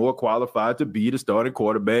is more qualified to be the starting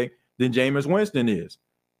quarterback than Jameis Winston is.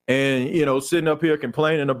 And, you know, sitting up here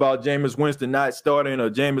complaining about Jameis Winston not starting or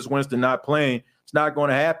Jameis Winston not playing, it's not going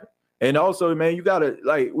to happen. And also, man, you got to,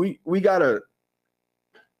 like, we got to,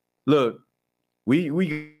 look, we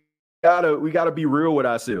got to be real with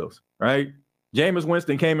ourselves, right? Jameis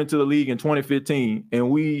Winston came into the league in 2015,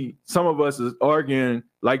 and some of us is arguing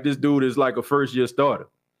like this dude is like a first-year starter.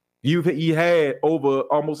 He had over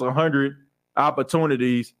almost 100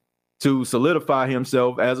 opportunities to solidify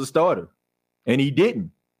himself as a starter, and he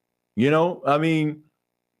didn't. You know, I mean,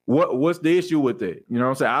 what's the issue with that? You know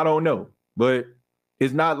what I'm saying? I don't know, but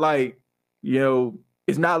it's not like, you know,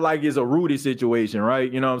 it's not like it's a Rudy situation, right?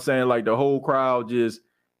 You know what I'm saying? Like, the whole crowd just,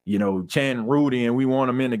 you know, chanting Rudy and we want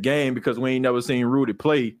him in the game because we ain't never seen Rudy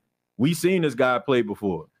play. We seen this guy play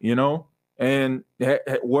before, you know? And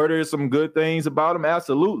were there some good things about him?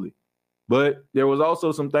 Absolutely. But there was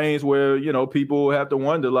also some things where, you know, people have to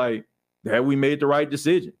wonder, like, that we made the right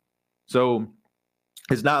decision. So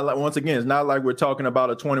it's not like, once again, it's not like we're talking about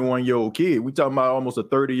a 21-year-old kid. We're talking about almost a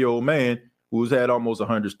 30-year-old man who's had almost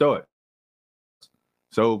 100 starts.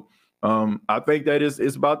 So I think that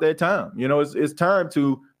it's about that time. You know, it's time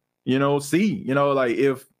to, you know, see, you know, like,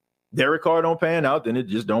 if Derek Carr don't pan out, then it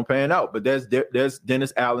just don't pan out. But that's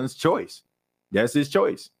Dennis Allen's choice. That's his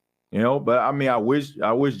choice, you know. But I mean, I wish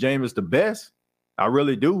Jameis the best. I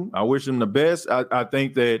really do. I wish him the best. I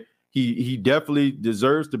think that he definitely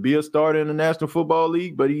deserves to be a starter in the National Football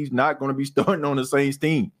League, but he's not going to be starting on the Saints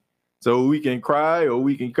team. So we can cry or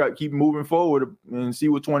we can keep moving forward and see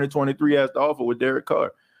what 2023 has to offer with Derek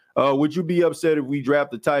Carr. Would you be upset if we draft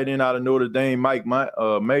the tight end out of Notre Dame, Mike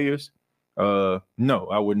Mayers? No,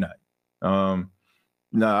 I would not.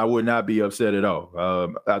 No, I would not be upset at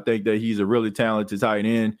all. I think that he's a really talented tight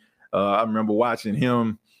end. I remember watching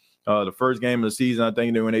him the first game of the season. I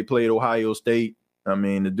think that when they played Ohio State, I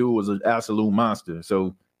mean, the dude was an absolute monster.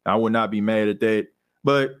 So I would not be mad at that.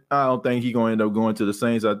 But I don't think he's going to end up going to the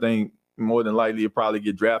Saints. I think more than likely he'll probably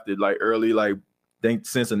get drafted like early. Like, I think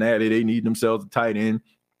Cincinnati, they need themselves a tight end.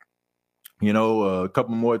 You know, a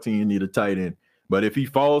couple more teams need a tight end. But if he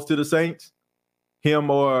falls to the Saints, him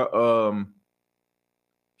or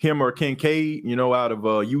Kincaid, you know, out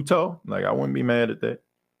of Utah, like, I wouldn't be mad at that.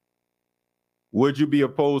 Would you be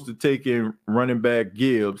opposed to taking running back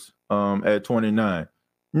Gibbs at 29?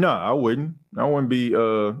 No, I wouldn't. I wouldn't be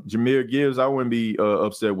Jahmyr Gibbs. I wouldn't be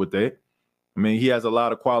upset with that. I mean, he has a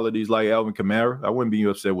lot of qualities like Alvin Kamara. I wouldn't be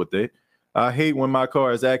upset with that. I hate when my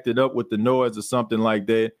car is acted up with the noise or something like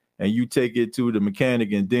that, and you take it to the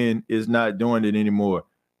mechanic and then it's not doing it anymore.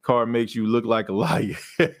 Car makes you look like a liar.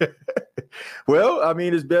 Well, I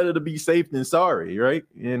mean, it's better to be safe than sorry, right?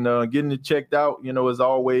 And getting it checked out, you know, is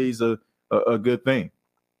always a good thing.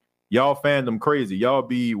 Y'all fandom crazy. Y'all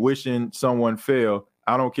be wishing someone fail.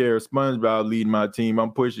 I don't care if SpongeBob leading my team.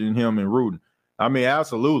 I'm pushing him and rooting. I mean,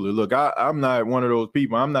 absolutely. Look, I'm not one of those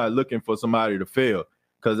people. I'm not looking for somebody to fail.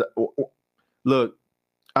 Because, look,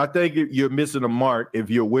 I think you're missing a mark if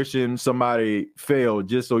you're wishing somebody fail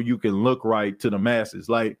just so you can look right to the masses.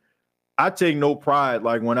 Like, I take no pride,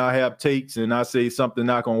 like, when I have takes and I say something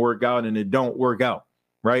not going to work out and it don't work out,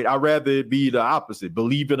 right? I'd rather it be the opposite,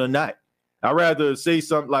 believe it or not. I'd rather say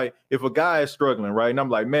something like, if a guy is struggling, right, and I'm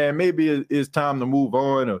like, man, maybe it's time to move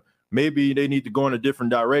on, or maybe they need to go in a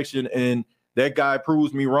different direction, and that guy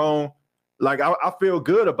proves me wrong. Like, I feel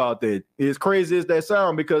good about that. As crazy as that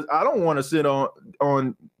sound, because I don't want to sit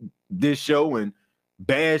on this show and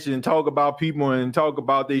bash and talk about people and talk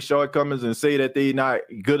about their shortcomings and say that they're not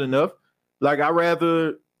good enough. Like, I'd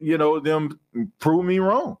rather, you know, them prove me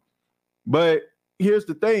wrong. But here's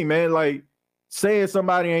the thing, man, like, saying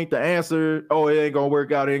somebody ain't the answer, oh, it ain't gonna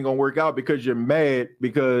work out because you're mad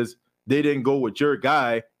because they didn't go with your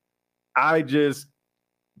guy. I just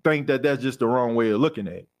think that that's just the wrong way of looking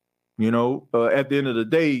at it. You know, at the end of the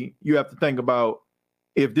day, you have to think about,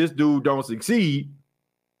 if this dude don't succeed,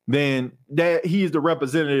 then that he's the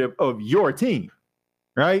representative of your team,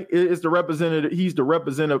 right? It's the representative. He's the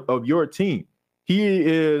representative of your team. He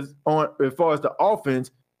is, on as far as the offense,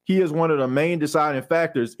 he is one of the main deciding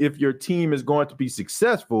factors if your team is going to be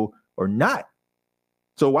successful or not.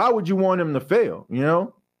 So why would you want him to fail? You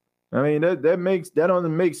know, I mean, that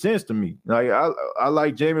doesn't make sense to me. Like, I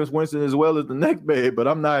like Jameis Winston as well as the next bag, but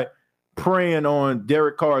I'm not preying on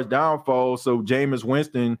Derek Carr's downfall so Jameis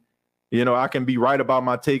Winston, you know, I can be right about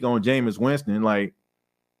my take on Jameis Winston. Like,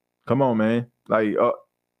 come on, man. Like,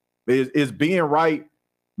 is being right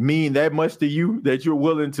mean that much to you that you're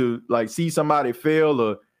willing to, like, see somebody fail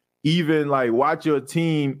or even, like, watch your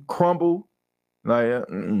team crumble? Like,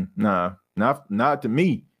 nah, not to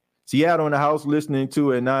me. Seattle in the house listening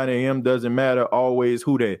to at 9 a.m. Doesn't matter always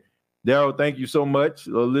who that. Daryl, thank you so much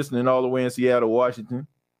for listening all the way in Seattle, Washington.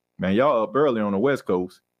 Man, y'all up early on the West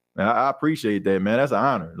Coast. Man, I appreciate that, man. That's an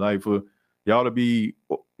honor. Like, for y'all to be,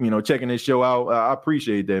 you know, checking this show out. I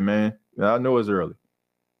appreciate that, man. I know it's early.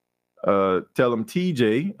 Tell him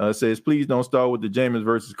TJ says, please don't start with the Jameis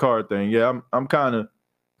versus Carr thing. Yeah, I'm kind of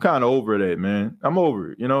over that, man. I'm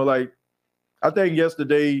over it. You know, like, I think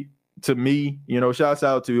yesterday, to me, you know, shouts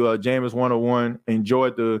out to Jameis 101.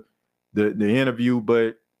 Enjoyed the interview,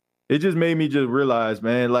 but it just made me just realize,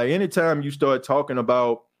 man, like, anytime you start talking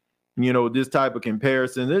about, you know, this type of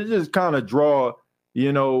comparison, it just kind of draw,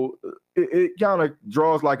 you know, it kind of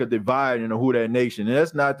draws like a divide in a Who Dat Nation. And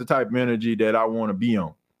that's not the type of energy that I want to be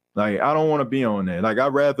on. Like, I don't want to be on that. Like,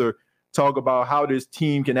 I'd rather talk about how this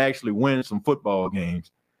team can actually win some football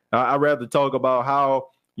games. I'd rather talk about how,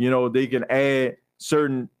 you know, they can add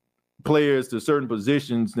certain players to certain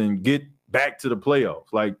positions and get back to the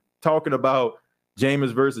playoffs. Like, talking about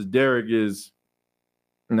Jameis versus Derek is,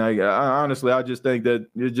 like, honestly, I just think that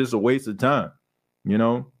it's just a waste of time. You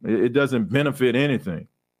know, it doesn't benefit anything,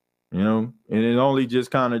 you know, and it only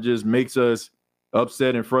just kind of just makes us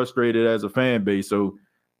upset and frustrated as a fan base. So,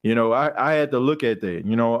 you know, I had to look at that.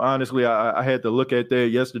 You know, honestly, I had to look at that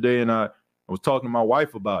yesterday, and I was talking to my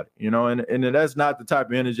wife about it, you know, and that's not the type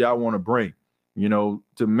of energy I want to bring, you know,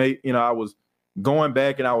 to make, you know, I was going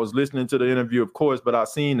back and I was listening to the interview, of course, but I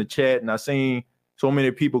seen the chat and I seen so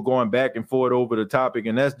many people going back and forth over the topic,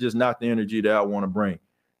 and that's just not the energy that I want to bring.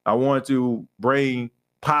 I want to bring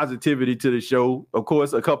positivity to the show. Of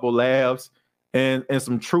course, a couple laughs and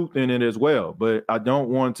some truth in it as well. But I don't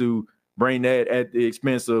want to bring that at the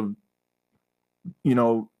expense of,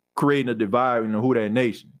 creating a divide in the Who Dat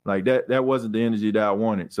Nation. Like that wasn't the energy that I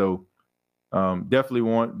wanted. So definitely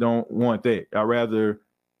don't want that. I'd rather,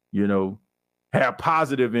 have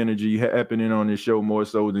positive energy happening on this show more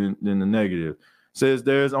so than the negative. Says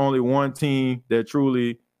there's only one team that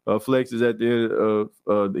truly flexes at the end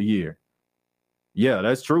of the year. Yeah,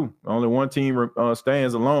 that's true. Only one team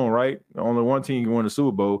stands alone, right? Only one team can win the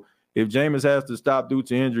Super Bowl. If Jameis has to stop due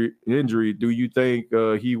to injury, do you think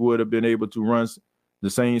he would have been able to run the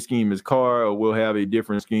same scheme as Carr, or will have a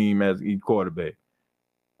different scheme as each quarterback?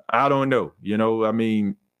 I don't know. I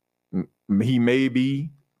mean, he may be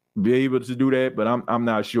able to do that, but I'm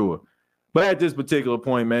not sure. But at this particular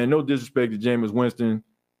point, man, no disrespect to Jameis Winston,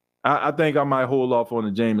 I think I might hold off on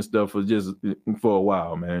the Jameis stuff for a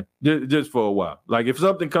while, man. Just for a while. Like if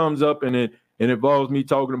something comes up and it involves me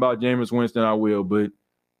talking about Jameis Winston, I will. But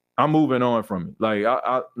I'm moving on from it. Like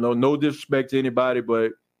I no disrespect to anybody,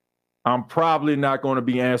 but I'm probably not going to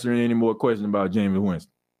be answering any more questions about Jameis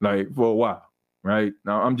Winston, like for a while, right?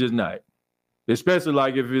 Now I'm just not. Especially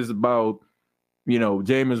like if it's about,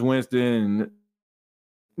 Jameis Winston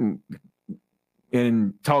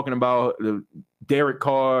and talking about Derek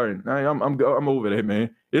Carr, and I'm over that, man.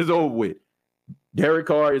 It's over with. Derek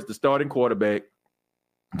Carr is the starting quarterback.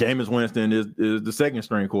 Jameis Winston is the second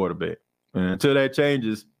string quarterback. And until that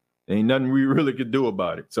changes, ain't nothing we really could do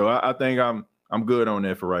about it. So I think I'm good on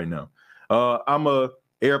that for right now. I'm a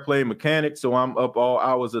airplane mechanic, so I'm up all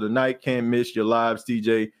hours of the night. Can't miss your lives,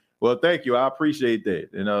 TJ. Well, thank you. I appreciate that.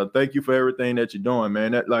 And thank you for everything that you're doing,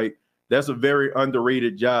 man. That's a very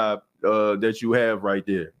underrated job that you have right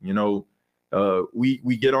there.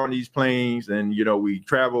 We get on these planes and, we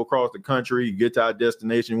travel across the country, get to our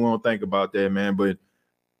destination. We don't think about that, man. But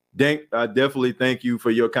I definitely thank you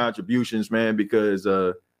for your contributions, man, because,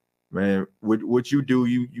 man, what you do,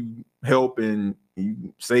 you help and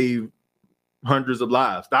you save hundreds of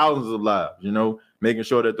lives, thousands of lives, making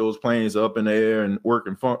sure that those planes are up in the air and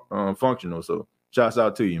working functional. So shouts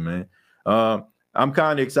out to you, man. I'm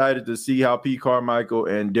kind of excited to see how Pete Carmichael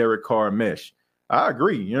and Derek Carr mesh. I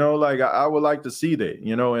agree. I would like to see that,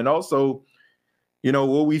 and also,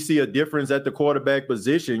 will we see a difference at the quarterback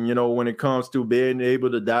position, when it comes to being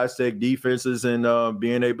able to dissect defenses and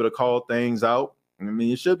being able to call things out? I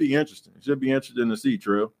mean, it should be interesting. It should be interesting to see,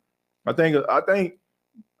 Trill. I think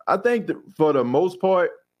that for the most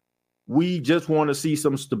part, we just want to see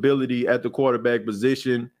some stability at the quarterback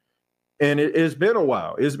position. And it's been a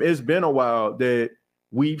while. It's been a while that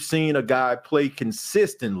we've seen a guy play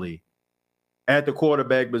consistently at the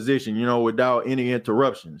quarterback position, without any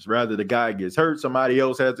interruptions. Rather, the guy gets hurt, somebody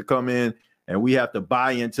else has to come in, and we have to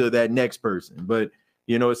buy into that next person. But,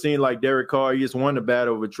 it seemed like Derek Carr, he just won the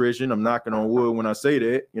battle of attrition. I'm knocking on wood when I say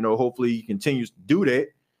that. Hopefully he continues to do that.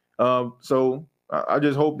 So I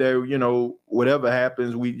just hope that, whatever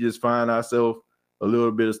happens, we just find ourselves a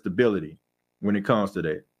little bit of stability when it comes to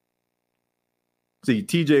that. See,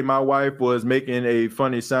 TJ, my wife was making a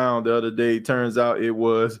funny sound the other day. Turns out it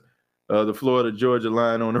was the Florida-Georgia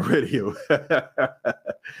line on the radio.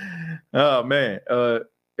 Oh, man.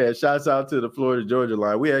 Yeah, shouts out to the Florida-Georgia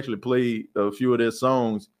line. We actually played a few of their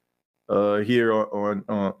songs here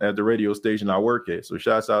on at the radio station I work at. So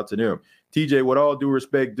shouts out to them. TJ, with all due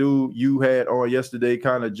respect, dude, you had on yesterday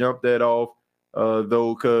kind of jumped that off,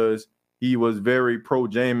 though, because he was very pro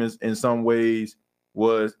Jameis in some ways,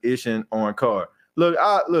 was ishing on Carr. Look,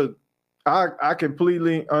 I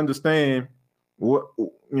completely understand what,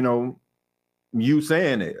 you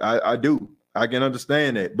saying it. I do. I can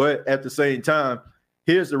understand that. But at the same time,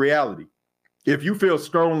 here's the reality. If you feel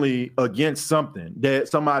strongly against something that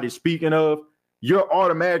somebody's speaking of, you're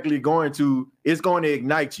automatically it's going to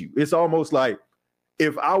ignite you. It's almost like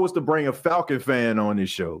if I was to bring a Falcon fan on this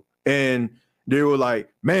show and they were like,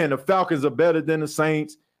 man, the Falcons are better than the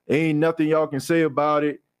Saints. Ain't nothing y'all can say about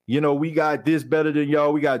it. We got this better than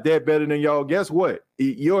y'all. We got that better than y'all. Guess what?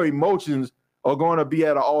 Your emotions are going to be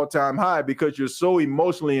at an all-time high because you're so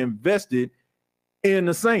emotionally invested in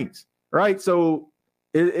the Saints, right? So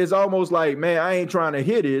it's almost like, man, I ain't trying to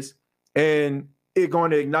hear this, and it's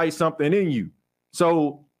going to ignite something in you.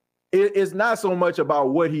 So it's not so much about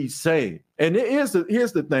what he's saying. And here's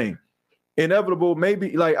the thing. Inevitable,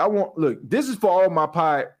 maybe, like, this is for all my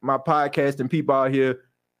podcasting people out here,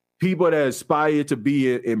 people that aspire to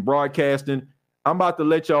be in broadcasting. I'm about to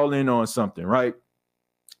let y'all in on something, right?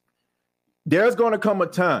 There's going to come a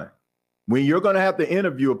time when you're going to have to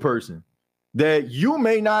interview a person that you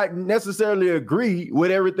may not necessarily agree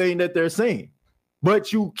with everything that they're saying,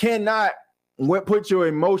 but you cannot put your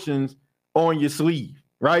emotions on your sleeve,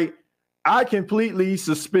 right? I completely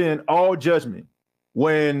suspend all judgment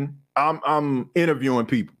when I'm interviewing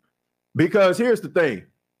people, because here's the thing.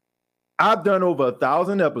 I've done over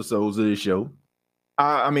 1,000 episodes of this show.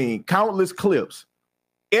 I mean, countless clips.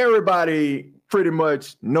 Everybody pretty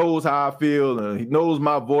much knows how I feel and knows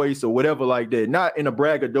my voice or whatever like that. Not in a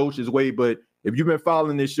braggadocious way, but if you've been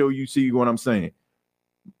following this show, you see what I'm saying.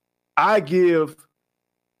 I give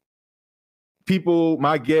people,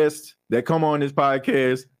 my guests that come on this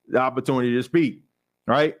podcast, the opportunity to speak,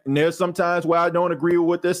 right? And there's sometimes where I don't agree with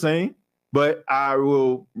what they're saying, but I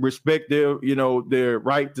will respect their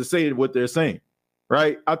right to say what they're saying,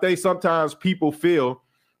 right? I think sometimes people feel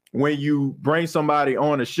when you bring somebody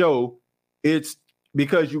on a show, it's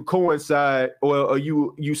because you coincide or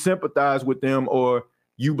you sympathize with them or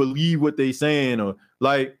you believe what they're saying, or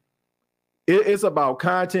like it's about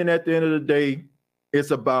content at the end of the day.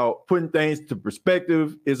 It's about putting things to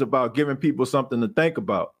perspective. It's about giving people something to think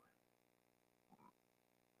about.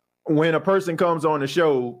 When a person comes on the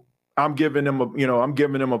show, I'm giving them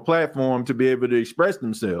a platform to be able to express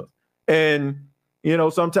themselves. And,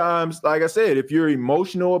 sometimes, like I said, if you're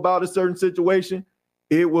emotional about a certain situation,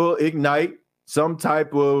 it will ignite some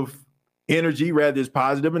type of energy, whether it's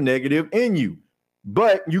positive or negative, in you.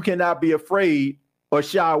 But you cannot be afraid or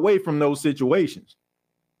shy away from those situations.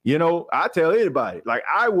 I tell anybody, like,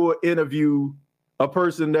 I will interview a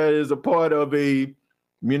person that is a part of a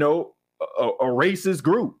racist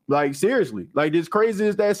group. Like, seriously, like, as crazy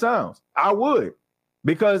as that sounds, I would,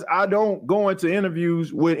 because I don't go into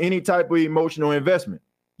interviews with any type of emotional investment.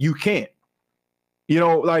 You can't.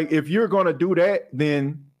 Like, if you're going to do that,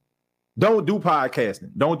 then don't do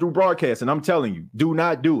podcasting. Don't do broadcasting. I'm telling you, do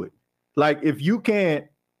not do it. Like, if you can't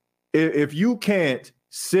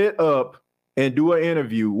sit up and do an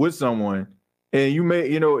interview with someone and you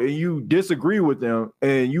and you disagree with them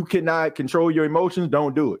and you cannot control your emotions,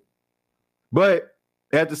 don't do it. But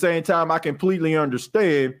at the same time, I completely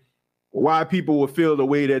understand why people would feel the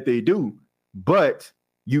way that they do. But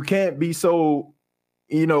you can't be so,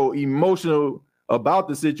 emotional about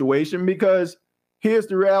the situation, because here's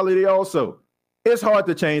the reality also. It's hard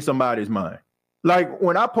to change somebody's mind. Like,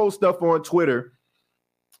 when I post stuff on Twitter,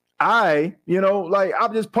 I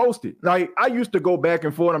just posted. Like, I used to go back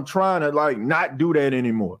and forth. I'm trying to not do that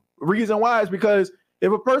anymore. Reason why is because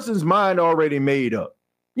if a person's mind already made up,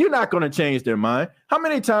 you're not going to change their mind. How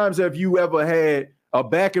many times have you ever had a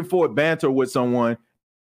back and forth banter with someone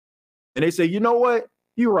and they say, you know what?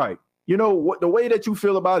 You're right. What the way that you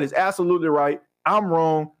feel about it is absolutely right. I'm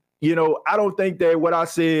wrong. I don't think that what I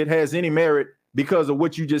said has any merit because of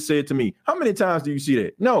what you just said to me. How many times do you see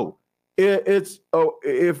that? No.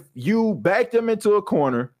 If you back them into a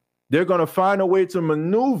corner, they're going to find a way to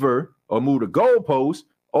maneuver or move the goalpost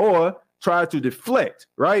or try to deflect,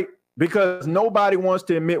 right? Because nobody wants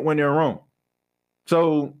to admit when they're wrong.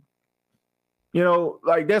 So,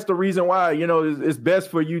 that's the reason why, it's best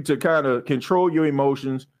for you to kind of control your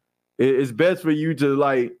emotions. It's best for you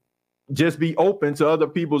to just be open to other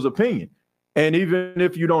people's opinion. And even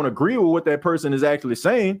if you don't agree with what that person is actually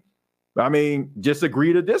saying, I mean, just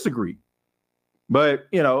agree to disagree. But,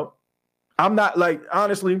 I'm not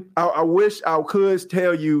honestly, I wish I could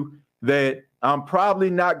tell you that I'm probably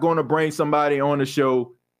not going to bring somebody on the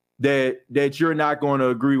show that you're not going to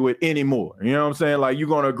agree with anymore. You know what I'm saying? Like, you're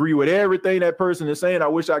going to agree with everything that person is saying. I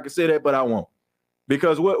wish I could say that, but I won't.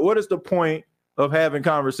 Because what is the point of having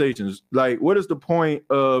conversations? Like, what is the point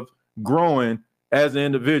of growing as an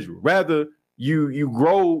individual? Rather, you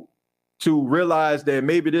grow to realize that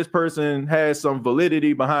maybe this person has some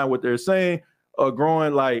validity behind what they're saying, or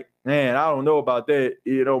growing man, I don't know about that.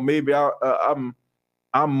 Maybe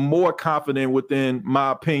I'm more confident within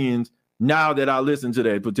my opinions now that I listen to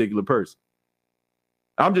that particular person.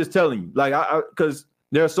 I'm just telling you, because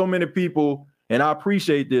there are so many people, and I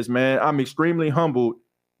appreciate this, man. I'm extremely humbled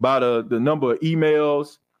by the number of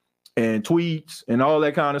emails and tweets and all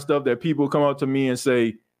that kind of stuff that people come up to me and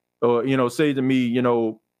say, or, say to me,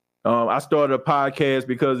 I started a podcast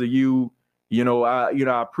because of you.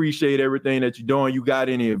 I appreciate everything that you're doing. You got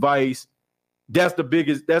any advice? That's the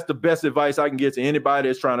best advice I can get to anybody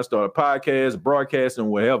that's trying to start a podcast, broadcasting,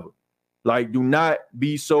 whatever. Do not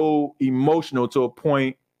be so emotional to a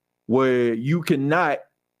point where you cannot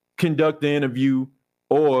conduct the interview,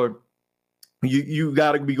 or you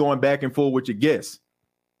got to be going back and forth with your guests.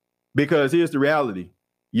 Because here's the reality.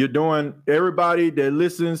 You're doing everybody that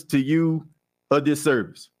listens to you a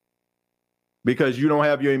disservice, because you don't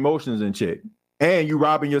have your emotions in check, and you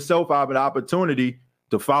robbing yourself of an opportunity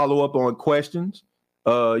to follow up on questions,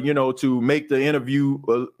 to make the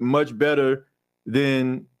interview much better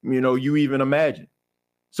than you even imagine.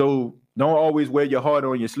 So don't always wear your heart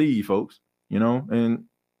on your sleeve, folks, and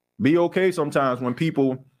be okay sometimes when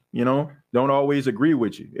people, don't always agree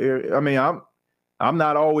with you. I mean, I'm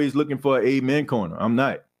not always looking for an amen corner. I'm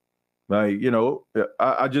not. Like,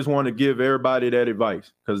 I just want to give everybody that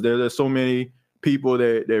advice because there's so many people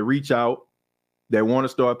that reach out, that want to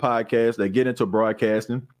start podcasts, that get into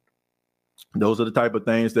broadcasting. Those are the type of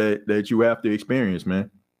things that you have to experience,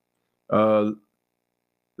 man.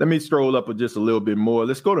 Let me stroll up just a little bit more.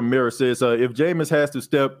 Let's go to Mirror. Says, if Jameis has to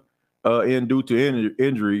step in due to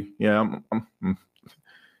injury,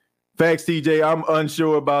 facts, TJ, I'm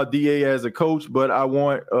unsure about DA as a coach, but I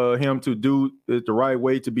want him to do it the right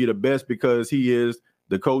way to be the best because he is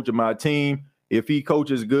the coach of my team. If he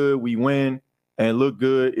coaches good, we win and look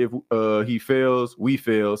good. If he fails, we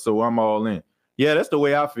fail. So I'm all in. Yeah, that's the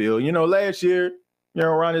way I feel. Last year,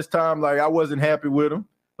 around this time, like I wasn't happy with him.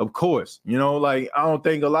 Of course, like I don't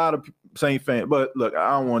think a lot of Saint fans, but look, I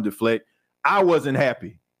don't want to deflect. I wasn't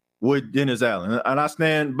happy with Dennis Allen, and I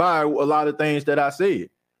stand by a lot of things that I said.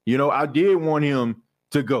 I did want him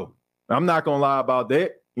to go. I'm not going to lie about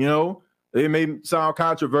that. It may sound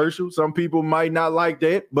controversial. Some people might not like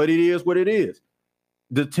that, but it is what it is.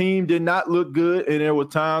 The team did not look good, and there were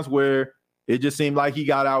times where it just seemed like he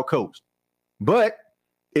got out-coached. But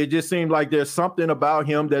it just seemed like there's something about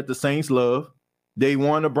him that the Saints love. They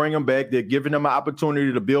want to bring him back. They're giving him an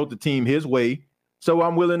opportunity to build the team his way. So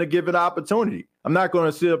I'm willing to give it an opportunity. I'm not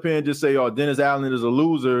going to sit up here and just say, oh, Dennis Allen is a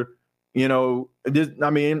loser. I'm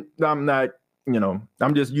not,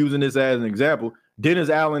 I'm just using this as an example. Dennis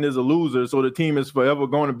Allen is a loser, so the team is forever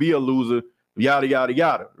going to be a loser, yada, yada,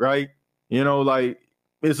 yada, right? Like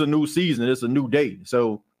it's a new season. It's a new day.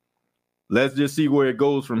 So let's just see where it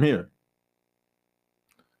goes from here.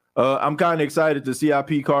 I'm kind of excited to see how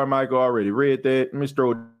Pete Carmichael already read that. Let me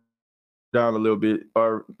scroll down a little bit.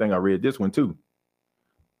 I think I read this one too.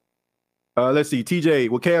 Let's see. TJ,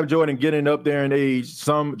 with Cam Jordan getting up there in age,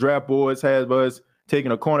 some draft boards have us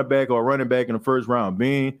taking a cornerback or a running back in the first round.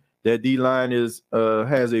 Being that D-line has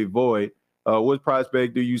a void, what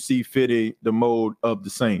prospect do you see fitting the mold of the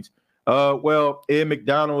Saints? Well, Ed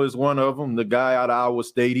McDonald is one of them, the guy out of Iowa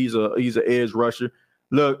State. He's an edge rusher.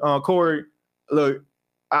 Look, Corey, look,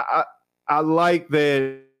 I like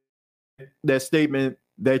that statement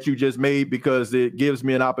that you just made because it gives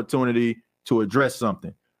me an opportunity to address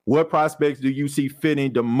something. What prospects do you see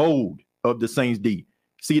fitting the mold of the Saints D?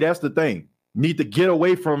 See, that's the thing. Need to get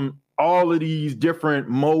away from all of these different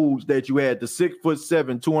molds that you had. The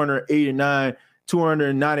 6'7", 289,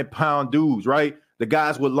 290-pound dudes, right? The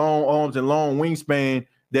guys with long arms and long wingspan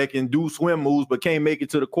that can do swim moves but can't make it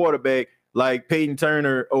to the quarterback like Peyton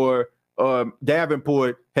Turner or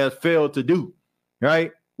Davenport has failed to do,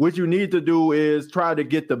 right? What you need to do is try to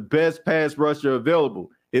get the best pass rusher available.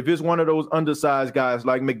 If it's one of those undersized guys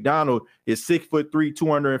like McDonald is 6'3",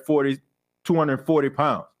 240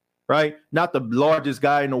 pounds, right? Not the largest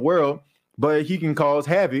guy in the world, but he can cause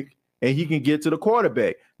havoc and he can get to the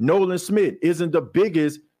quarterback. Nolan Smith isn't the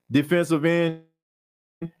biggest defensive end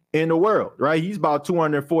in the world, right? He's about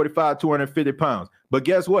 245, 250 pounds. But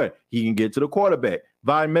guess what? He can get to the quarterback.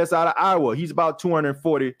 Vine Mess out of Iowa, he's about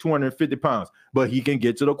 240, 250 pounds, but he can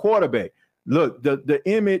get to the quarterback. Look, the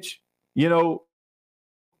image,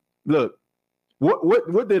 look,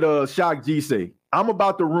 what did Shock G say? I'm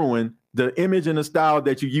about to ruin the image and the style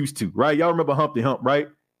that you used to, right? Y'all remember Humpty Hump, right?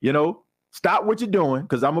 Stop what you're doing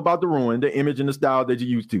because I'm about to ruin the image and the style that you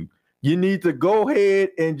used to. You need to go ahead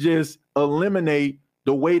and just eliminate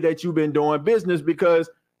the way that you've been doing business because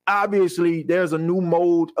obviously there's a new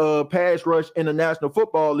mode of pass rush in the National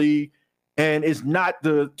Football League, and it's not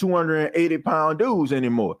the 280-pound dudes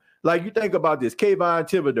anymore. Like, you think about this, Kayvon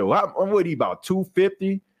Thibodeau, what he about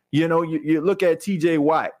 250? You look at TJ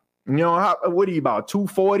Watt, what he about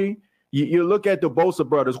 240? You look at the Bosa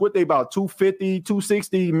brothers, what they about 250,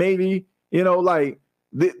 260 maybe? Like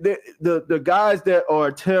the guys that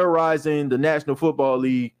are terrorizing the National Football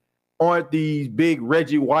League aren't these big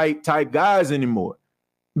Reggie White type guys anymore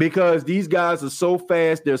because these guys are so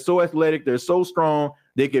fast, they're so athletic, they're so strong,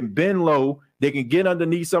 they can bend low, they can get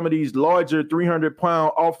underneath some of these larger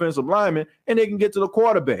 300-pound offensive linemen, and they can get to the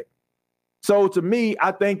quarterback. So to me,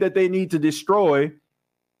 I think that they need to destroy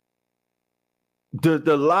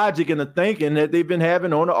the logic and the thinking that they've been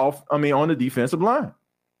having on the defensive line.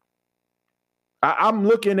 I'm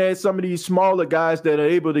looking at some of these smaller guys that are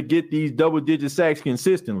able to get these double-digit sacks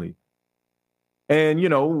consistently. And,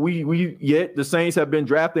 the Saints have been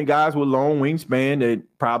drafting guys with long wingspan that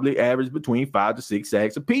probably average between 5 to 6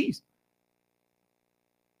 sacks apiece.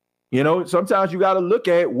 Sometimes you got to look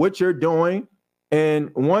at what you're doing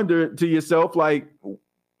and wonder to yourself, like,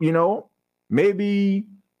 maybe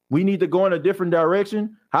we need to go in a different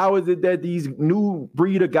direction? How is it that these new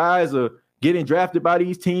breed of guys are getting drafted by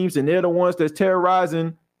these teams and they're the ones that's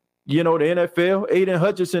terrorizing, the NFL? Aiden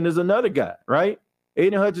Hutchinson is another guy, right?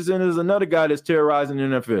 Aiden Hutchinson is another guy that's terrorizing the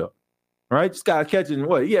NFL, right? This guy catching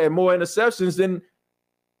he had more interceptions than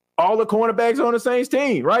all the cornerbacks on the Saints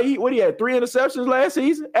team, right? He had 3 interceptions last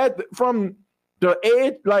season from the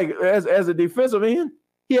edge, like as a defensive end.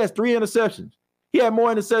 He has 3 interceptions. He had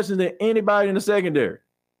more interceptions than anybody in the secondary.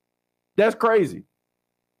 That's crazy.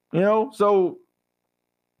 So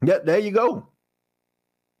there you go.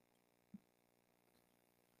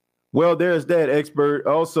 Well, there's that expert.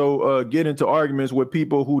 Also get into arguments with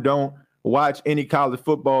people who don't watch any college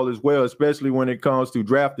football as well, especially when it comes to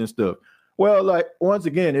drafting stuff. Well, like, once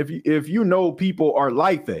again, if you know people are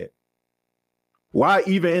like that, why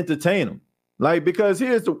even entertain them? Like, because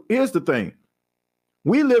here's the thing.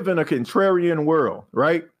 We live in a contrarian world,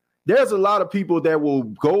 right? There's a lot of people that will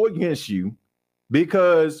go against you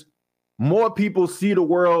because more people see the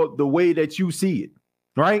world the way that you see it,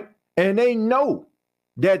 right? And they know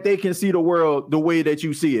that they can see the world the way that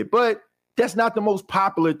you see it. But that's not the most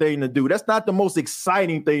popular thing to do. That's not the most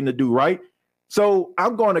exciting thing to do, right? So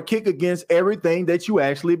I'm going to kick against everything that you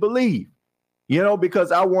actually believe,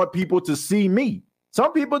 because I want people to see me.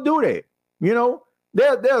 Some people do that.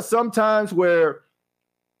 There are some times where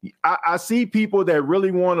I see people that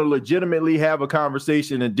really want to legitimately have a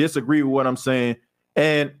conversation and disagree with what I'm saying.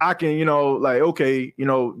 And I can, okay,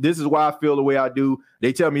 this is why I feel the way I do.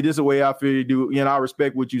 They tell me this is the way I feel you do. I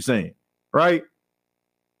respect what you're saying. Right.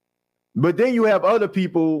 But then you have other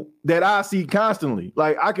people that I see constantly.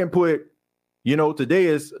 Like, I can put, today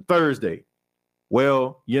is Thursday.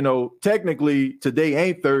 Well, technically today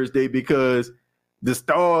ain't Thursday because the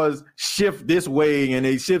stars shift this way and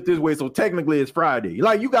they shift this way. So technically it's Friday.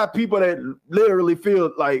 Like, you got people that literally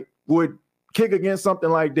feel like would kick against something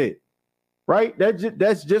like that. Right?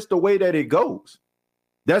 That's just the way that it goes.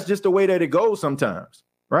 That's just the way that it goes sometimes.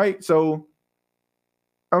 Right? So,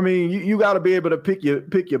 I mean, you got to be able to pick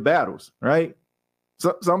your battles, right?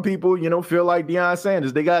 Some people, feel like Deion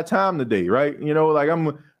Sanders. They got time today, right? Like,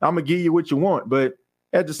 I'm gonna give you what you want, but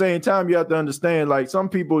at the same time, you have to understand, like, some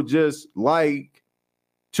people just like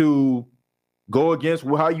to go against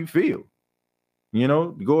how you feel.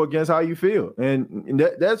 Go against how you feel, and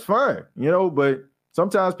that's fine. But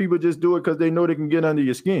sometimes people just do it because they know they can get under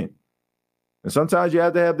your skin, and sometimes you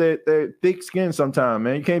have to have that thick skin. Sometimes,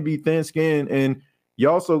 man, you can't be thin skinned, and you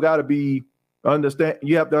also got to be.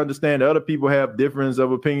 You have to understand that other people have difference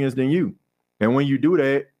of opinions than you. And when you do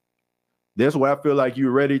that, that's why I feel like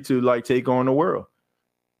you're ready to, like, take on the world.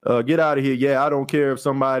 Get out of here. Yeah, I don't care if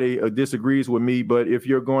somebody disagrees with me, but if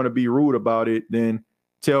you're going to be rude about it, then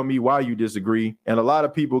tell me why you disagree. And a lot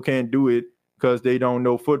of people can't do it because they don't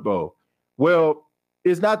know football. Well,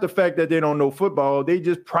 it's not the fact that they don't know football. They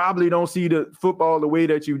just probably don't see the football the way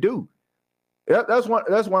that you do. That's what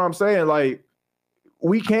I'm saying. Like,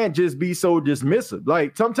 we can't just be so dismissive.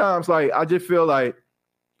 Like, sometimes, like, I just feel like,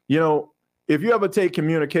 if you ever take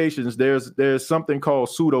communications, there's something called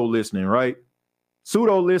pseudo listening, right?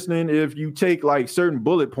 Pseudo listening, if you take, like, certain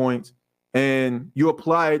bullet points and you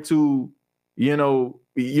apply it to,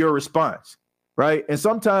 your response, right? And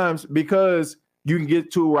sometimes, because you can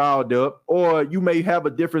get too riled up, or you may have a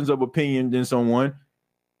difference of opinion than someone,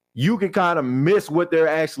 you can kind of miss what they're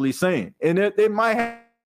actually saying. And they might have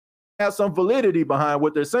some validity behind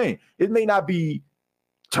what they're saying. It may not be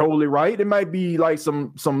totally right. It might be like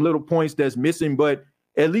some little points that's missing, but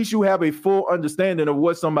at least you have a full understanding of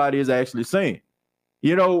what somebody is actually saying.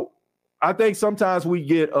 I think sometimes we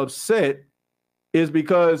get upset is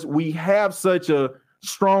because we have such a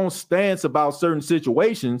strong stance about certain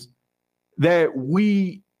situations that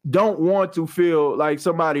we don't want to feel like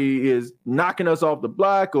somebody is knocking us off the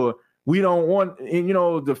block, or we don't want,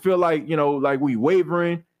 to feel like, like we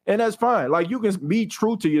wavering. And that's fine. Like, you can be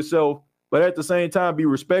true to yourself, but at the same time, be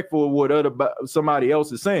respectful of what somebody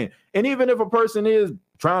else is saying. And even if a person is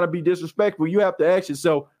trying to be disrespectful, you have to ask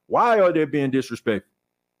yourself, why are they being disrespectful?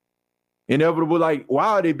 Inevitable, like, why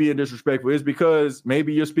are they being disrespectful? It's because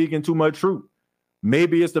maybe you're speaking too much truth.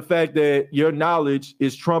 Maybe it's the fact that your knowledge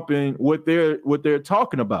is trumping what they're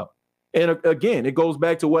talking about. And again, it goes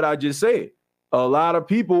back to what I just said. A lot of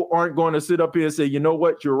people aren't going to sit up here and say, you know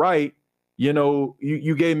what, you're right.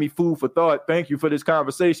 You gave me food for thought. Thank you for this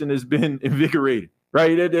conversation. It's been invigorating,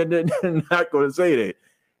 right? They're not going to say that,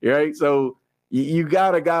 right? So you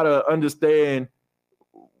gotta understand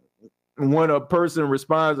when a person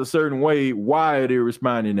responds a certain way, why are they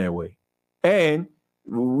responding that way? And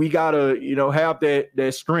we gotta, have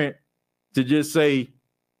that strength to just say,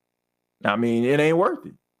 I mean, it ain't worth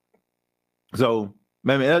it. So,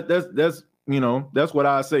 man, that's that's what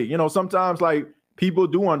I say. Sometimes like people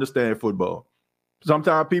do understand football.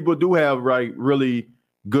 Sometimes people do have really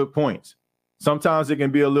good points. Sometimes it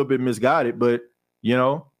can be a little bit misguided, but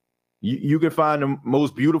you can find the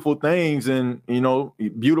most beautiful things and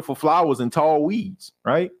beautiful flowers and tall weeds,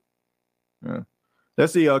 right? Yeah.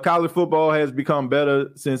 Let's see. College football has become better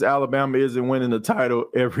since Alabama isn't winning the title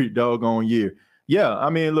every doggone year. Yeah, I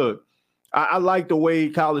mean, look, I like the way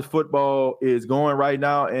college football is going right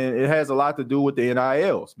now, and it has a lot to do with the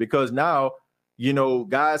NILs because now,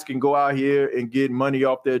 guys can go out here and get money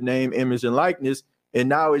off their name, image, and likeness, and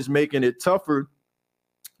now it's making it tougher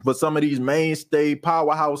for some of these mainstay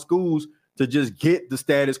powerhouse schools to just get the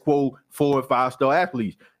status quo 4 or 5 star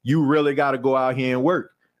athletes. You really got to go out here and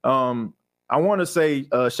work. I want to say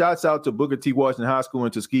shouts out to Booker T. Washington High School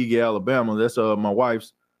in Tuskegee, Alabama. That's my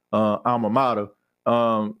wife's alma mater.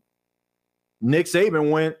 Nick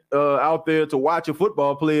Saban went out there to watch a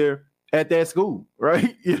football player at that school,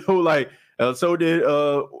 right? So did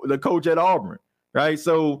the coach at Auburn, right?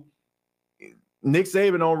 So Nick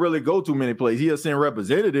Saban don't really go too many places. He'll send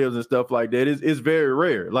representatives and stuff like that. It's very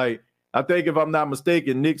rare. Like, I think if I'm not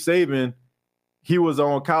mistaken, Nick Saban, he was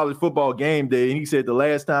on college football game day, and he said the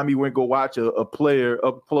last time he went go watch a player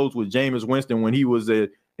up close with Jameis Winston when he was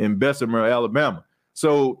in Bessemer, Alabama.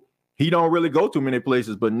 So he don't really go too many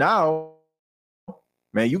places. But now,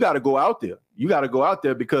 man, you got to go out there. You got to go out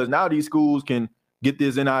there because now these schools can get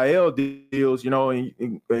these NIL deals,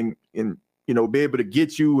 and be able to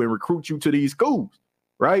get you and recruit you to these schools,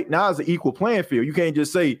 right? Now it's an equal playing field. You can't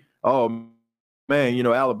just say, oh, man,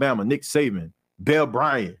 Alabama, Nick Saban, Bear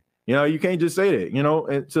Bryant. You can't just say that,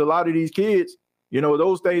 and to a lot of these kids,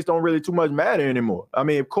 those things don't really too much matter anymore. I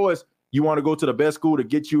mean, of course, you want to go to the best school to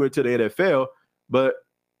get you into the NFL, but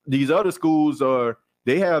these other schools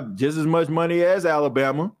they have just as much money as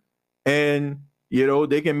Alabama, and,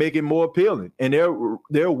 they can make it more appealing, and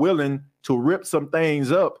they're willing to rip some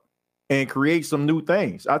things up and create some new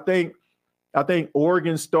things. I think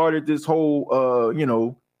Oregon started this whole,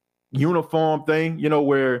 uniform thing,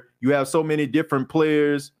 where you have so many different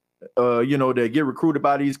players, that get recruited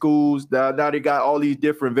by these schools. Now they got all these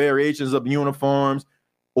different variations of uniforms.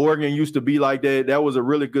 Oregon used to be like that. That was a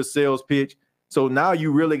really good sales pitch. So now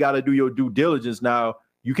you really got to do your due diligence. Now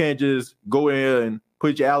you can't just go in and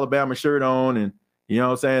put your Alabama shirt on and,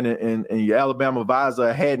 and your Alabama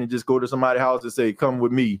visor hat and just go to somebody's house and say, come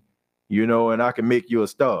with me, and I can make you a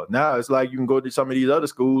star. Now it's like you can go to some of these other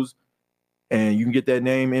schools and you can get that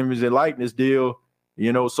name, image, and likeness deal.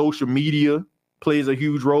 Social media plays a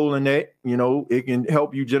huge role in that. It can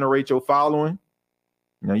help you generate your following.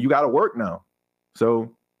 You got to work now.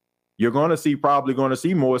 So you're probably going to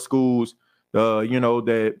see more schools,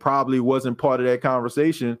 that probably wasn't part of that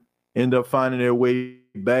conversation end up finding their way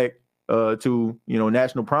back to,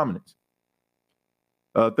 national prominence.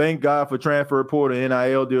 Thank God for transfer portal and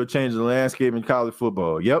NIL deal changing the landscape in college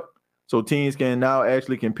football. Yep. So teams can now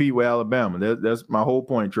actually compete with Alabama. That's my whole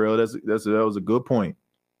point, Trail. That was a good point.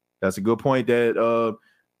 That's a good point that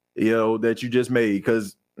that you just made.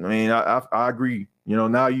 Because I mean, I agree.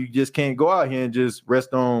 Now you just can't go out here and just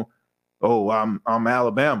rest on, oh, I'm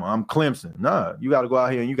Alabama, I'm Clemson. Nah, you got to go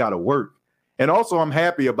out here and you got to work. And also, I'm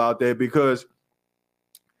happy about that because,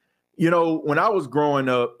 when I was growing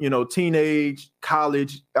up, teenage,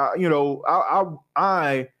 college, I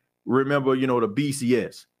remember, the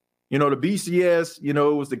BCS. The BCS,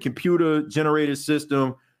 it was the computer generated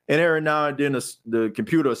system. And every now and then the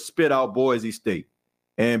computer spit out Boise State.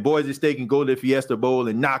 And Boise State can go to the Fiesta Bowl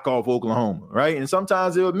and knock off Oklahoma, right? And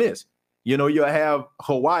sometimes it would miss. You'll have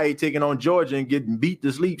Hawaii taking on Georgia and getting beat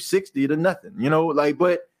to sleep 60-0,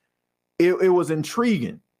 but it was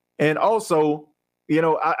intriguing. And also,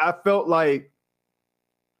 I felt like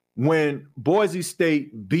when Boise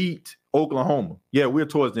State beat Oklahoma, yeah, we're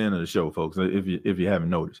towards the end of the show, folks, if you haven't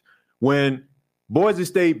noticed. When Boise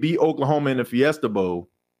State beat Oklahoma in the Fiesta Bowl,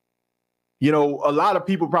 a lot of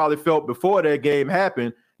people probably felt before that game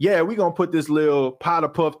happened, yeah, we're going to put this little powder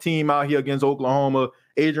puff team out here against Oklahoma.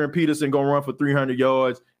 Adrian Peterson going to run for 300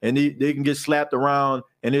 yards, and they can get slapped around,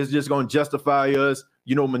 and it's just going to justify us,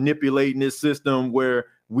 manipulating this system where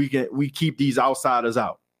we keep these outsiders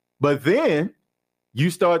out. But then you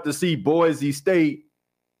start to see Boise State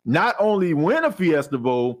not only win a Fiesta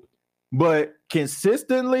Bowl, but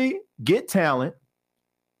consistently get talent,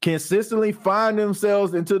 consistently find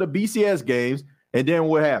themselves into the BCS games. And then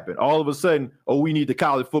what happened? All of a sudden, we need the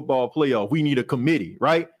college football playoff. We need a committee,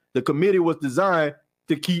 right? The committee was designed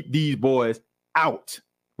to keep these boys out,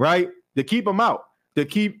 right? To keep them out, to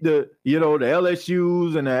keep the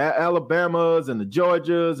LSUs and the Alabamas and the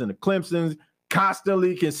Georgias and the Clemsons,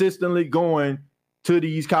 constantly, consistently going to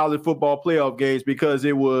these college football playoff games because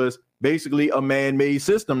it was basically a man-made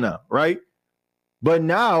system now, right? But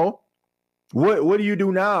now, what do you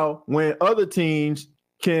do now when other teams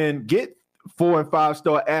can get 4- and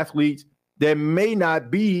 5-star athletes that may not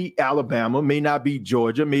be Alabama, may not be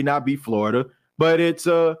Georgia, may not be Florida, but it's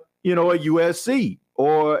a USC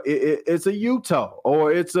or it's a Utah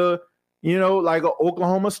or it's like a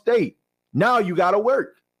Oklahoma State. Now you got to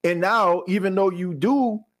work. And now, even though you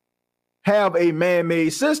do have a man-made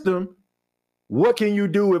system, what can you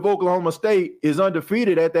do if Oklahoma State is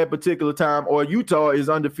undefeated at that particular time or Utah is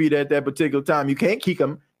undefeated at that particular time? You can't keep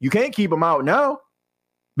them. You can't keep them out now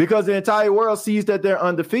because the entire world sees that they're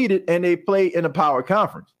undefeated and they play in a power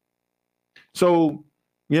conference. So,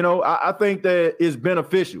 I think that it's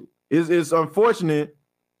beneficial. It's unfortunate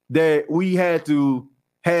that we had to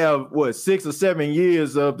have 6 or 7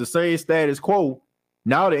 years of the same status quo.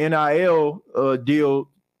 Now the NIL deal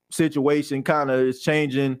situation kind of is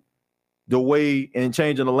changing the way and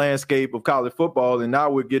changing the landscape of college football, and now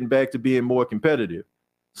we're getting back to being more competitive.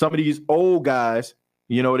 Some of these old guys,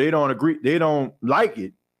 they don't agree, they don't like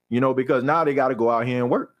it, because now they got to go out here and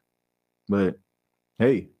work. But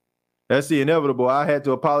hey, that's the inevitable. I had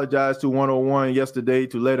to apologize to 101 yesterday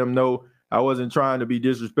to let him know I wasn't trying to be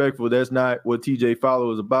disrespectful. That's not what TJ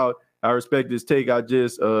Follow is about. I respect his take. I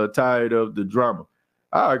just tired of the drama.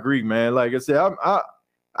 I agree, man. Like I said,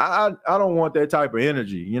 I don't want that type of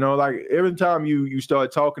energy. Like every time you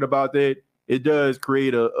start talking about that, it does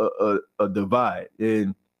create a divide.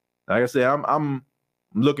 And like I said, I'm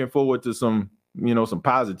looking forward to some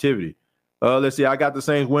positivity. Let's see, I got the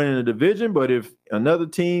Saints winning the division, but if another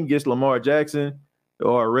team gets Lamar Jackson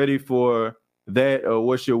or are ready for that,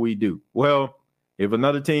 what should we do? Well, if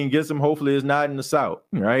another team gets him, hopefully it's not in the South,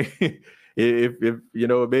 right? if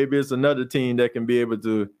maybe it's another team that can be able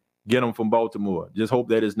to get them from Baltimore. Just hope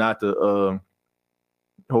that it's not the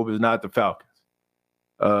Falcons.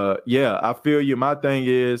 Yeah, I feel you. My thing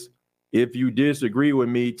is, if you disagree with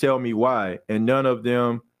me, tell me why. And none of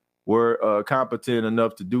them were competent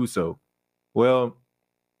enough to do so. Well,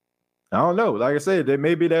 I don't know. Like I said,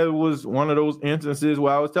 maybe that was one of those instances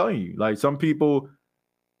where I was telling you, like some people,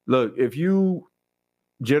 look, if you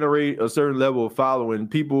generate a certain level of following,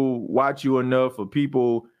 people watch you enough or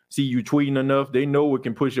people see you tweeting enough, they know what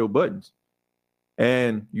can push your buttons.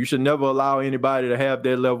 And you should never allow anybody to have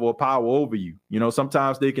that level of power over you.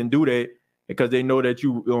 Sometimes they can do that because they know that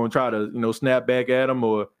you're going to try to, snap back at them,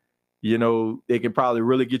 or, they can probably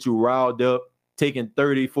really get you riled up, taking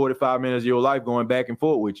 30, 45 minutes of your life going back and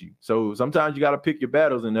forth with you. So sometimes you got to pick your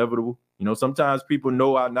battles, inevitable. Sometimes people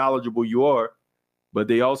know how knowledgeable you are, but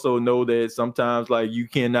they also know that sometimes like you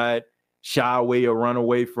cannot shy away or run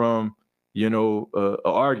away from, an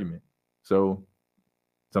argument. So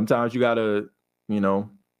sometimes you got to,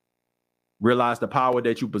 realize the power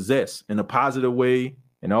that you possess in a positive way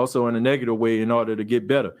and also in a negative way in order to get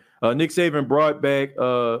better. Nick Saban brought back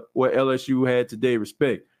what LSU had today,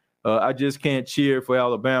 respect. I just can't cheer for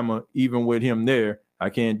Alabama, even with him there. I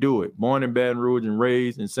can't do it. Born in Baton Rouge and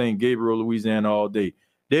raised in St. Gabriel, Louisiana all day.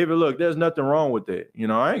 David, look, there's nothing wrong with that.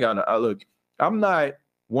 I ain't got to look. I'm not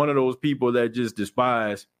one of those people that just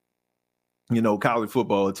despise, college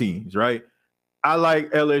football teams, right? I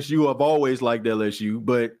like LSU. I've always liked LSU,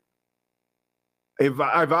 but if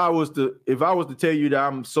I was to tell you that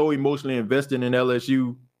I'm so emotionally invested in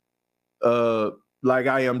LSU, like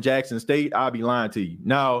I am Jackson State, I'll be lying to you.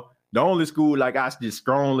 Now, the only school like I just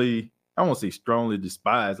strongly, I won't say strongly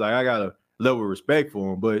despise, like I got a level of respect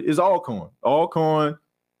for them, but it's Alcorn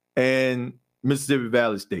and Mississippi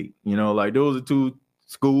Valley State. Like those are two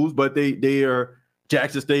schools, but they are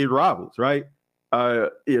Jackson State rivals, right?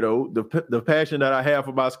 The passion that I have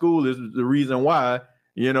for my school is the reason why,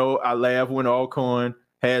 I laugh when Alcorn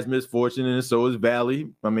has misfortune, and so is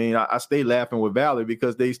Valley. I mean, I stay laughing with Valley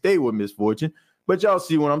because they stay with misfortune, but y'all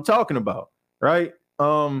see what I'm talking about, right?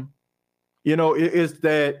 It's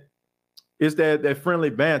that friendly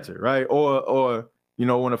banter, right? Or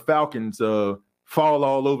when the Falcons fall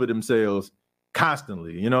all over themselves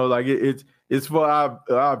constantly, like it's for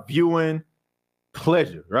our viewing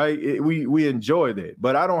pleasure, right? We enjoy that,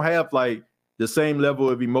 but I don't have like the same level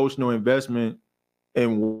of emotional investment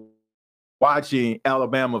in watching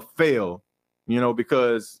Alabama fail,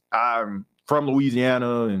 because I'm from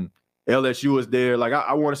Louisiana and LSU is there. Like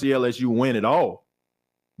I want to see LSU win it all,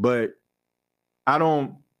 but I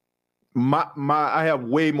don't. I have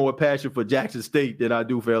way more passion for Jackson State than I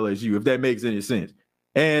do for LSU, if that makes any sense.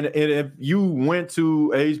 And if you went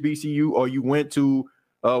to HBCU or you went to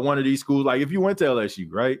one of these schools, like if you went to LSU,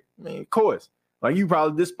 right? I mean, of course, like you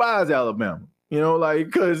probably despise Alabama. You know, like,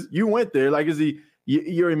 because you went there. Like,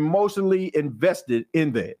 you're emotionally invested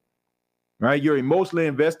in that, right? You're emotionally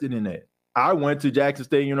invested in that. I went to Jackson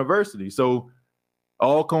State University. So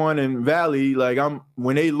Alcorn and Valley, like,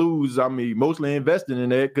 when they lose, I'm emotionally invested in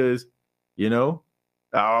that because, you know,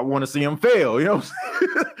 I want to see them fail, you know,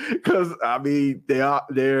 because I mean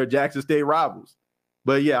they're Jackson State rivals.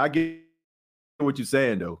 But yeah, I get what you're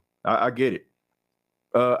saying though. I get it.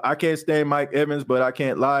 I can't stand Mike Evans, but I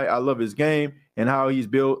can't lie. I love his game and how he's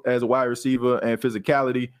built as a wide receiver and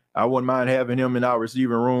physicality. I wouldn't mind having him in our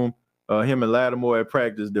receiving room. Him and Lattimore at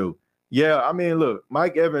practice, though. Yeah, I mean, look,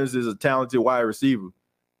 Mike Evans is a talented wide receiver.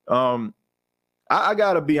 I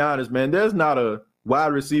got to be honest, man. There's not a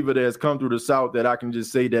wide receiver that's come through the South that I can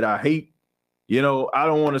just say that I hate. You know, I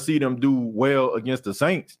don't want to see them do well against the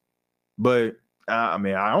Saints. But, I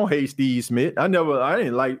mean, I don't hate Steve Smith. I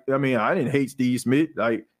didn't hate Steve Smith.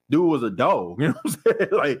 Like, dude was a dog. You know what I'm saying?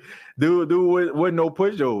 Like, dude wasn't no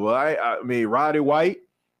pushover. I mean, Roddy White,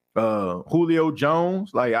 Julio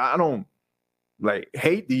Jones. Like, I don't, like,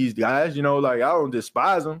 hate these guys. You know, like, I don't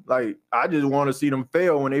despise them. Like, I just want to see them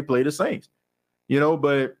fail when they play the Saints. You know,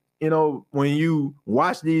 but, you know, when you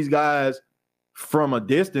watch these guys from a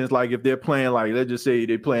distance, like if they're playing, like, let's just say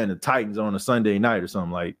they're playing the Titans on a Sunday night or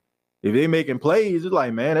something, like, if they making plays, it's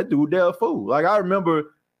like, man, that dude, they're a fool. Like, I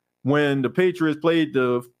remember when the Patriots played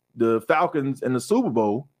the Falcons in the Super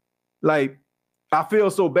Bowl, like, I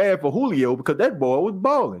feel so bad for Julio because that boy was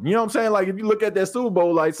balling. You know what I'm saying? Like, if you look at that Super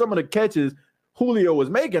Bowl, like, some of the catches Julio was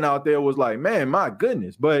making out there was like, man, my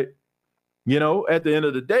goodness. But, you know, at the end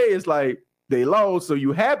of the day, it's like, they lost, so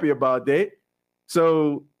you happy about that.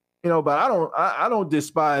 So, you know, but I don't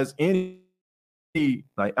despise any,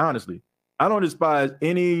 like, honestly, I don't despise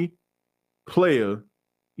any player,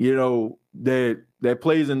 you know, that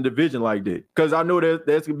plays in division like that. Because I know that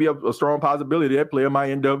there's gonna be a strong possibility that player might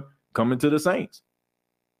end up coming to the Saints.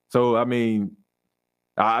 So, I mean,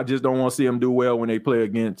 I just don't want to see them do well when they play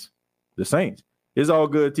against the Saints. It's all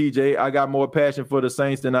good, TJ. I got more passion for the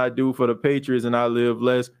Saints than I do for the Patriots, and I live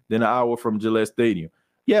less than an hour from Gillette Stadium.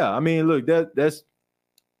 Yeah, I mean, look, that's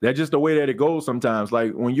just the way that it goes sometimes.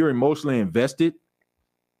 Like, when you're emotionally invested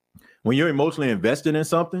in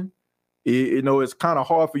something, you know, it's kind of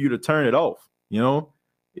hard for you to turn it off. You know,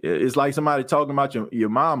 it's like somebody talking about your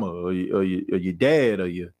mama or your dad or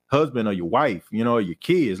your husband or your wife, you know, or your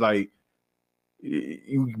kids. Like,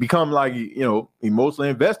 you become, like, you know, emotionally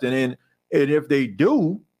invested in. And if they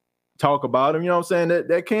do talk about them, you know what I'm saying,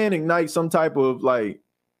 that can ignite some type of like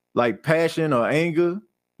passion or anger,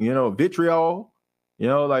 you know, vitriol, you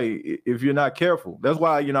know, like, if you're not careful. That's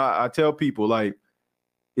why, you know, I tell people, like,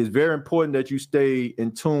 it's very important that you stay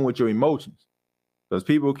in tune with your emotions, because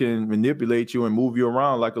people can manipulate you and move you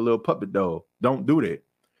around like a little puppet dog. Don't do that.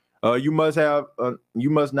 You must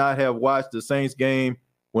not have watched the Saints game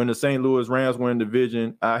when the St. Louis Rams were in the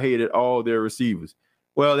division. I hated all their receivers.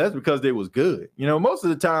 Well, that's because they was good. You know, most of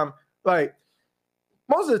the time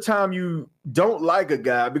you don't like a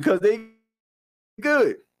guy because they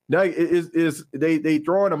good. Like, they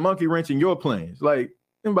throwing a monkey wrench in your plans. Like,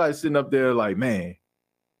 anybody sitting up there like, man,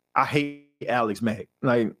 I hate Alex Mack.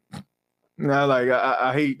 Like,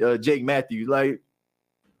 I hate Jake Matthews. Like,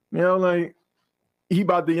 you know, like, he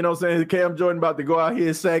about to, you know what I'm saying, Cam Jordan about to go out here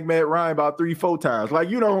and sack Matt Ryan about 3-4 times. Like,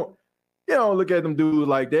 you don't look at them dudes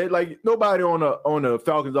like that. Like, nobody on the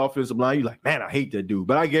Falcons offensive line, you like, man, I hate that dude.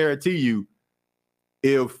 But I guarantee you,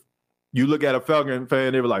 if you look at a Falcon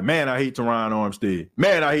fan, they were like, man, I hate Teron Armstead.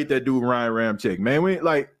 Man, I hate that dude Ryan Ramczyk. Man, we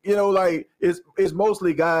like, you know, like, it's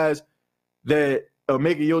mostly guys that are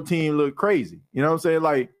making your team look crazy. You know what I'm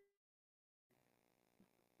saying?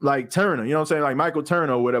 Like Turner, you know what I'm saying? Like Michael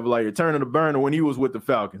Turner or whatever, like Turner the Burner when he was with the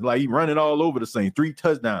Falcons. Like, he running all over the Saints, 3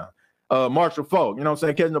 touchdowns. Marshall Faulk, you know what I'm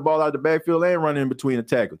saying, catching the ball out of the backfield and running in between the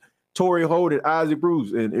tackles. Torrey Holt and Isaac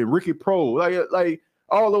Bruce and Ricky Pro, like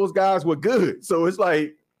all those guys were good. So it's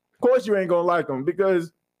like, of course you ain't gonna like them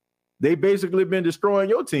because they basically been destroying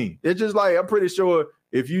your team. It's just like, I'm pretty sure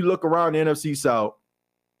if you look around the NFC South,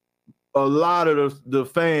 a lot of the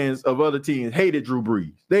fans of other teams hated Drew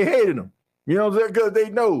Brees. They hated him. You know what I'm saying? Because they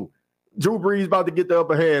know Drew Brees about to get the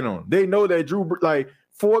upper hand on them. They know that like,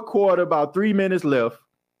 fourth quarter, about 3 minutes left.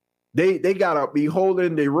 They gotta be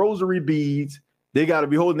holding their rosary beads. They gotta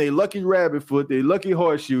be holding their lucky rabbit foot, their lucky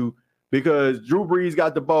horseshoe, because Drew Brees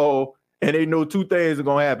got the ball, and they know 2 things are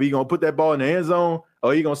gonna happen. He's gonna put that ball in the end zone,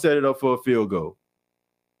 or he's gonna set it up for a field goal.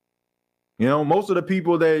 You know, most of the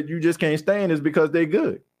people that you just can't stand is because they're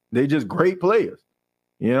good. They just great players.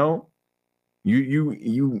 You know,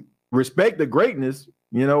 you respect the greatness,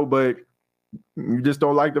 you know, but you just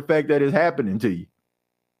don't like the fact that it's happening to you.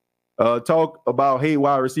 talk about hate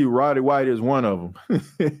wide receiver. Roddy White is one of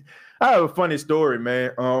them. I have a funny story,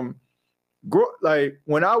 man. Like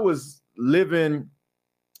when I was living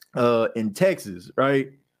in Texas,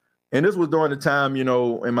 right? And this was during the time, in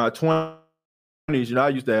my 20s, I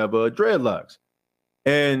used to have dreadlocks.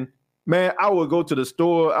 And man, I would go to the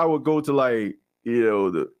store. I would go to like,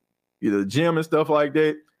 the gym and stuff like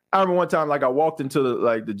that. I remember one time, like I walked into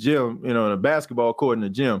the gym, the basketball court in the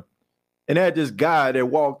gym, and I had this guy that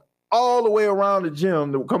walked all the way around the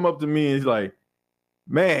gym to come up to me and he's like,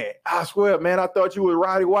 "Man, I swear, man, I thought you were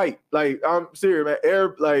Roddy White." Like, I'm serious, man.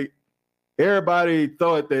 Everybody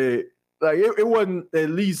thought that, like, it wasn't at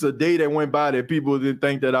least a day that went by that people didn't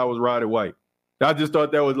think that I was Roddy White. I just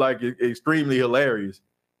thought that was like extremely hilarious.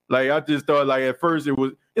 Like, I just thought, like, at first it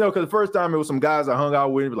was, because the first time it was some guys I hung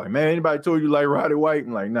out with, was like, "Man, anybody told you like Roddy White?"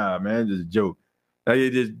 I'm like, "Nah, man, it's just a joke. Like, you're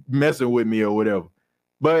just messing with me or whatever."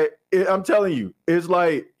 But I'm telling you, it's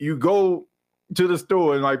like you go to the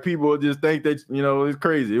store and like people just think that, it's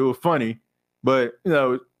crazy. It was funny. But,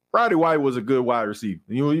 Roddy White was a good wide receiver.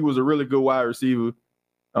 He was a really good wide receiver.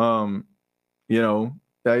 Like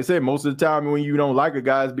I said, most of the time when you don't like a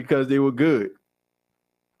guy, it's because they were good.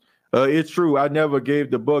 It's true. I never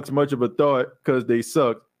gave the Bucs much of a thought because they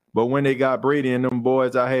sucked. But when they got Brady and them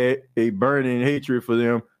boys, I had a burning hatred for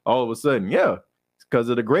them all of a sudden. Yeah, it's because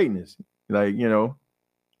of the greatness. Like,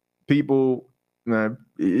 people,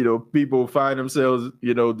 people find themselves,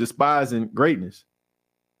 despising greatness.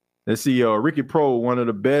 Let's see, Ricky Pro, one of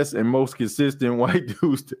the best and most consistent white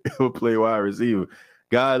dudes to ever play wide receiver.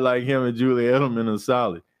 Guys like him and Julian Edelman are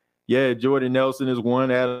solid. Yeah, Jordan Nelson is one.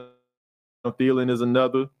 Adam Thielen is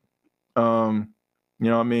another. Yeah,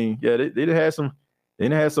 they had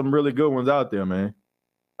some really good ones out there, man.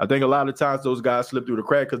 I think a lot of times those guys slip through the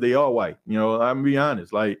crack because they are white. I'm gonna be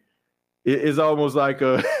honest. Like, it's almost like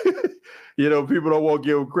people don't want to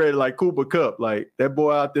give him credit, like Cooper Kupp, like that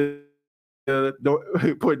boy out there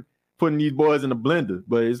putting these boys in the blender.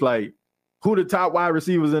 But it's like, who the top wide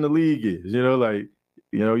receivers in the league is? You're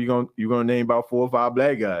gonna name about 4 or 5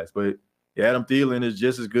 black guys, but Adam Thielen is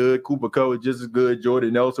just as good. Cooper Kupp is just as good.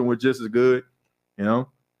 Jordan Nelson was just as good.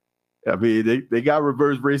 I mean, they got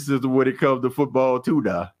reverse racism when it comes to football too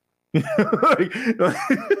now. like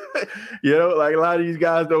a lot of these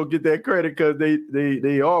guys don't get that credit because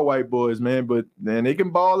they are white boys, man. But man, they can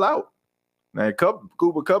ball out. Man,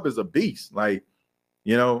 Cooper Kupp is a beast. Like,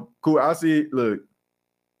 cool. I see. Look,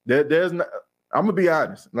 there's not. I'm gonna be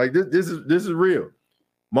honest. Like this is real.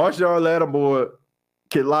 Marshawn Lattimore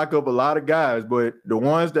can lock up a lot of guys, but the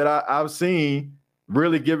ones that I've seen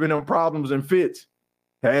really giving them problems and fits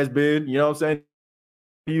has been,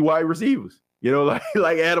 these wide receivers.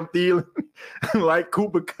 Like Adam Thielen, like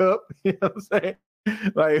Cooper Kupp, you know what I'm saying?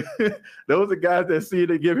 Like, those are guys that see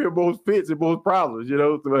they give him both fits and both problems,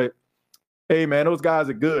 But hey, man, those guys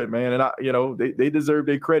are good, man. And they deserve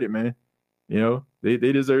their credit, man. They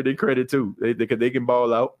deserve their credit too. They can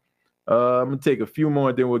ball out. I'm gonna take a few more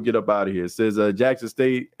and then we'll get up out of here. It says Jackson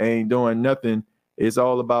State ain't doing nothing. It's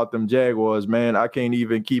all about them Jaguars, man. I can't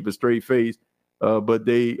even keep a straight face. But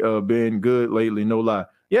they been good lately, no lie.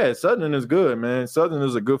 Yeah, Southern is good, man. Southern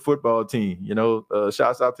is a good football team.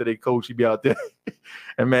 Shouts out to their coach. He be out there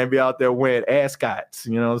and man be out there wearing ascots.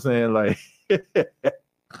 You know what I'm saying? Like,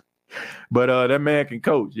 but that man can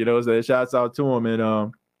coach. So shouts out to him.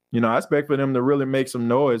 And I expect for them to really make some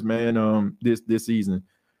noise, man. This season.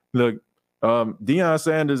 Look, Deion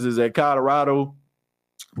Sanders is at Colorado,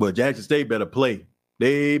 but Jackson State better play.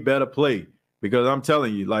 They better play. Because I'm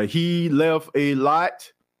telling you, like, he left a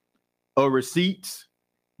lot of receipts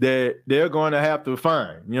that they're going to have to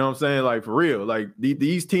find. You know what I'm saying? Like, for real. Like,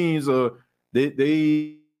 these teams are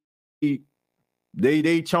they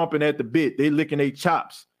chomping at the bit. They licking their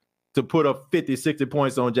chops to put up 50, 60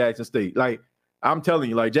 points on Jackson State. Like, I'm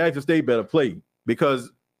telling you, like, Jackson State better play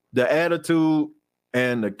because the attitude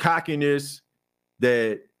and the cockiness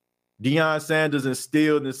that Deion Sanders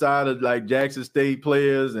instilled inside of like Jackson State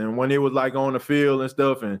players, and when it was like on the field and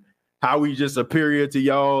stuff, and how we just superior to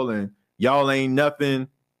y'all and y'all ain't nothing.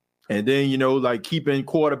 And then, like keeping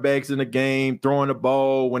quarterbacks in the game, throwing the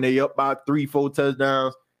ball when they up by 3-4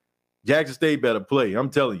 touchdowns. Jackson State better play. I'm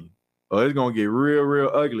telling you. It's gonna get real, real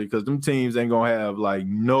ugly because them teams ain't gonna have they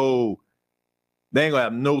ain't gonna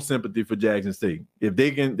have no sympathy for Jackson State. If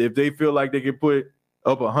they feel like they can put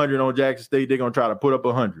up 100 on Jackson State, they're gonna try to put up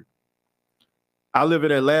 100. I live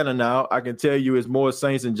in Atlanta now. I can tell you it's more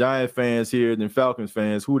Saints and Giant fans here than Falcons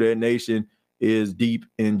fans. Who that nation is deep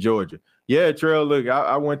in Georgia. Yeah, Trail, look,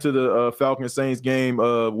 I went to the Falcons Saints game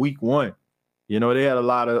week 1. They had a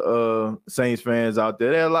lot of Saints fans out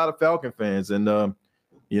there. They had a lot of Falcon fans. And,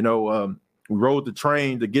 we rode the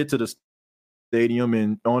train to get to the stadium,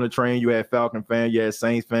 and on the train you had Falcon fans, you had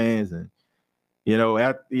Saints fans, and a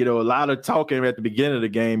lot of talking at the beginning of the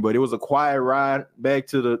game, but it was a quiet ride back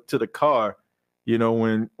to the car,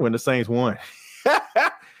 when the Saints won.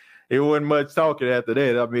 It wasn't much talking after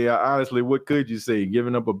that. I mean, honestly, what could you say?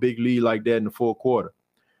 Giving up a big lead like that in the fourth quarter.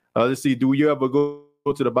 Let's see. Do you ever go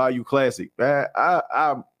to the Bayou Classic?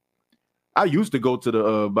 I used to go to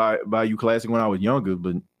the Bayou Classic when I was younger,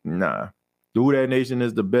 but nah. Dude, that Nation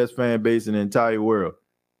is the best fan base in the entire world.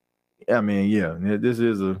 I mean, yeah, this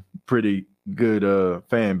is a pretty good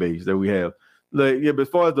fan base that we have. Like, yeah, but as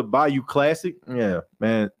far as the Bayou Classic, yeah,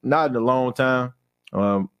 man, not in a long time.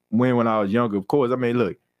 When I was younger, of course. I mean,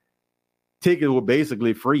 look, tickets were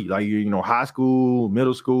basically free. Like, high school,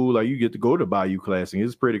 middle school, like you get to go to Bayou Classic.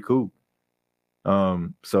 It's pretty cool.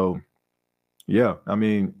 So yeah, I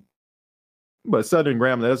mean, but Southern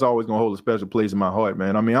Grambling, that's always gonna hold a special place in my heart,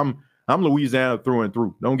 man. I mean, I'm Louisiana through and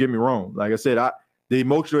through. Don't get me wrong. Like I said, the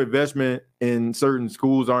emotional investment in certain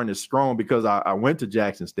schools aren't as strong because I went to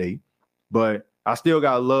Jackson State, but I still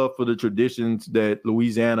got love for the traditions that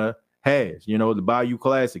Louisiana has. The Bayou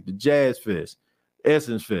Classic, the Jazz Fest,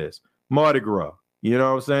 Essence Fest, Mardi Gras. You know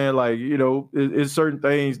what I'm saying? Like, it's certain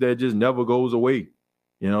things that just never goes away.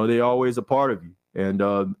 They're always a part of you. And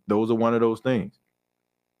those are one of those things.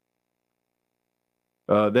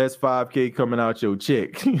 That's $5K coming out your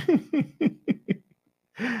check.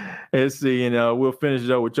 Let's see, and we'll finish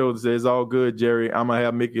it up with Chosen says, all good, Jerry. I'm going to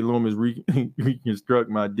have Mickey Loomis reconstruct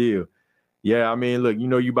my deal. Yeah, I mean, look,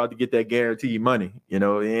 you about to get that guaranteed money. It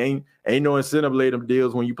ain't no incentive later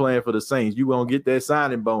deals when you playing for the Saints. You gonna get that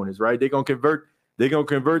signing bonus, right? They're gonna convert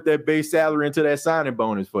that base salary into that signing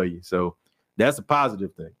bonus for you. So that's a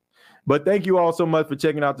positive thing. But thank you all so much for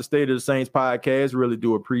checking out the State of the Saints podcast. Really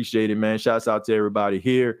do appreciate it, man. Shouts out to everybody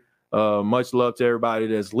here. Much love to everybody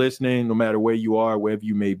that's listening, no matter where you are, wherever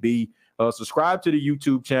you may be. Subscribe to the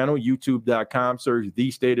YouTube channel, youtube.com, search The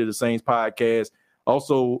State of the Saints podcast.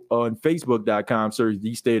 Also on facebook.com, search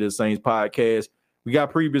The State of the Saints podcast. We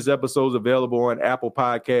got previous episodes available on Apple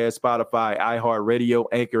Podcasts, Spotify, iHeartRadio,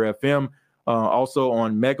 Anchor FM, also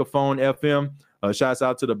on Megaphone FM. Shouts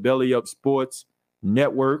out to the Belly Up Sports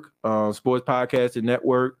Network, Sports Podcasting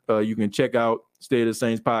Network. You can check out State of the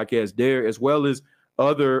Saints podcast there, as well as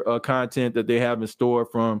other content that they have in store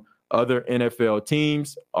from other NFL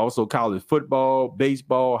teams, also college football,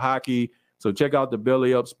 baseball, hockey. So check out the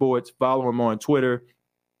Belly Up Sports. Follow them on Twitter,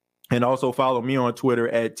 and also follow me on Twitter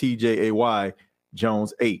at TJAY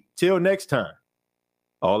Jones8. Till next time,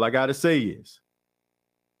 all I got to say is,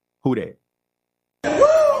 who dat?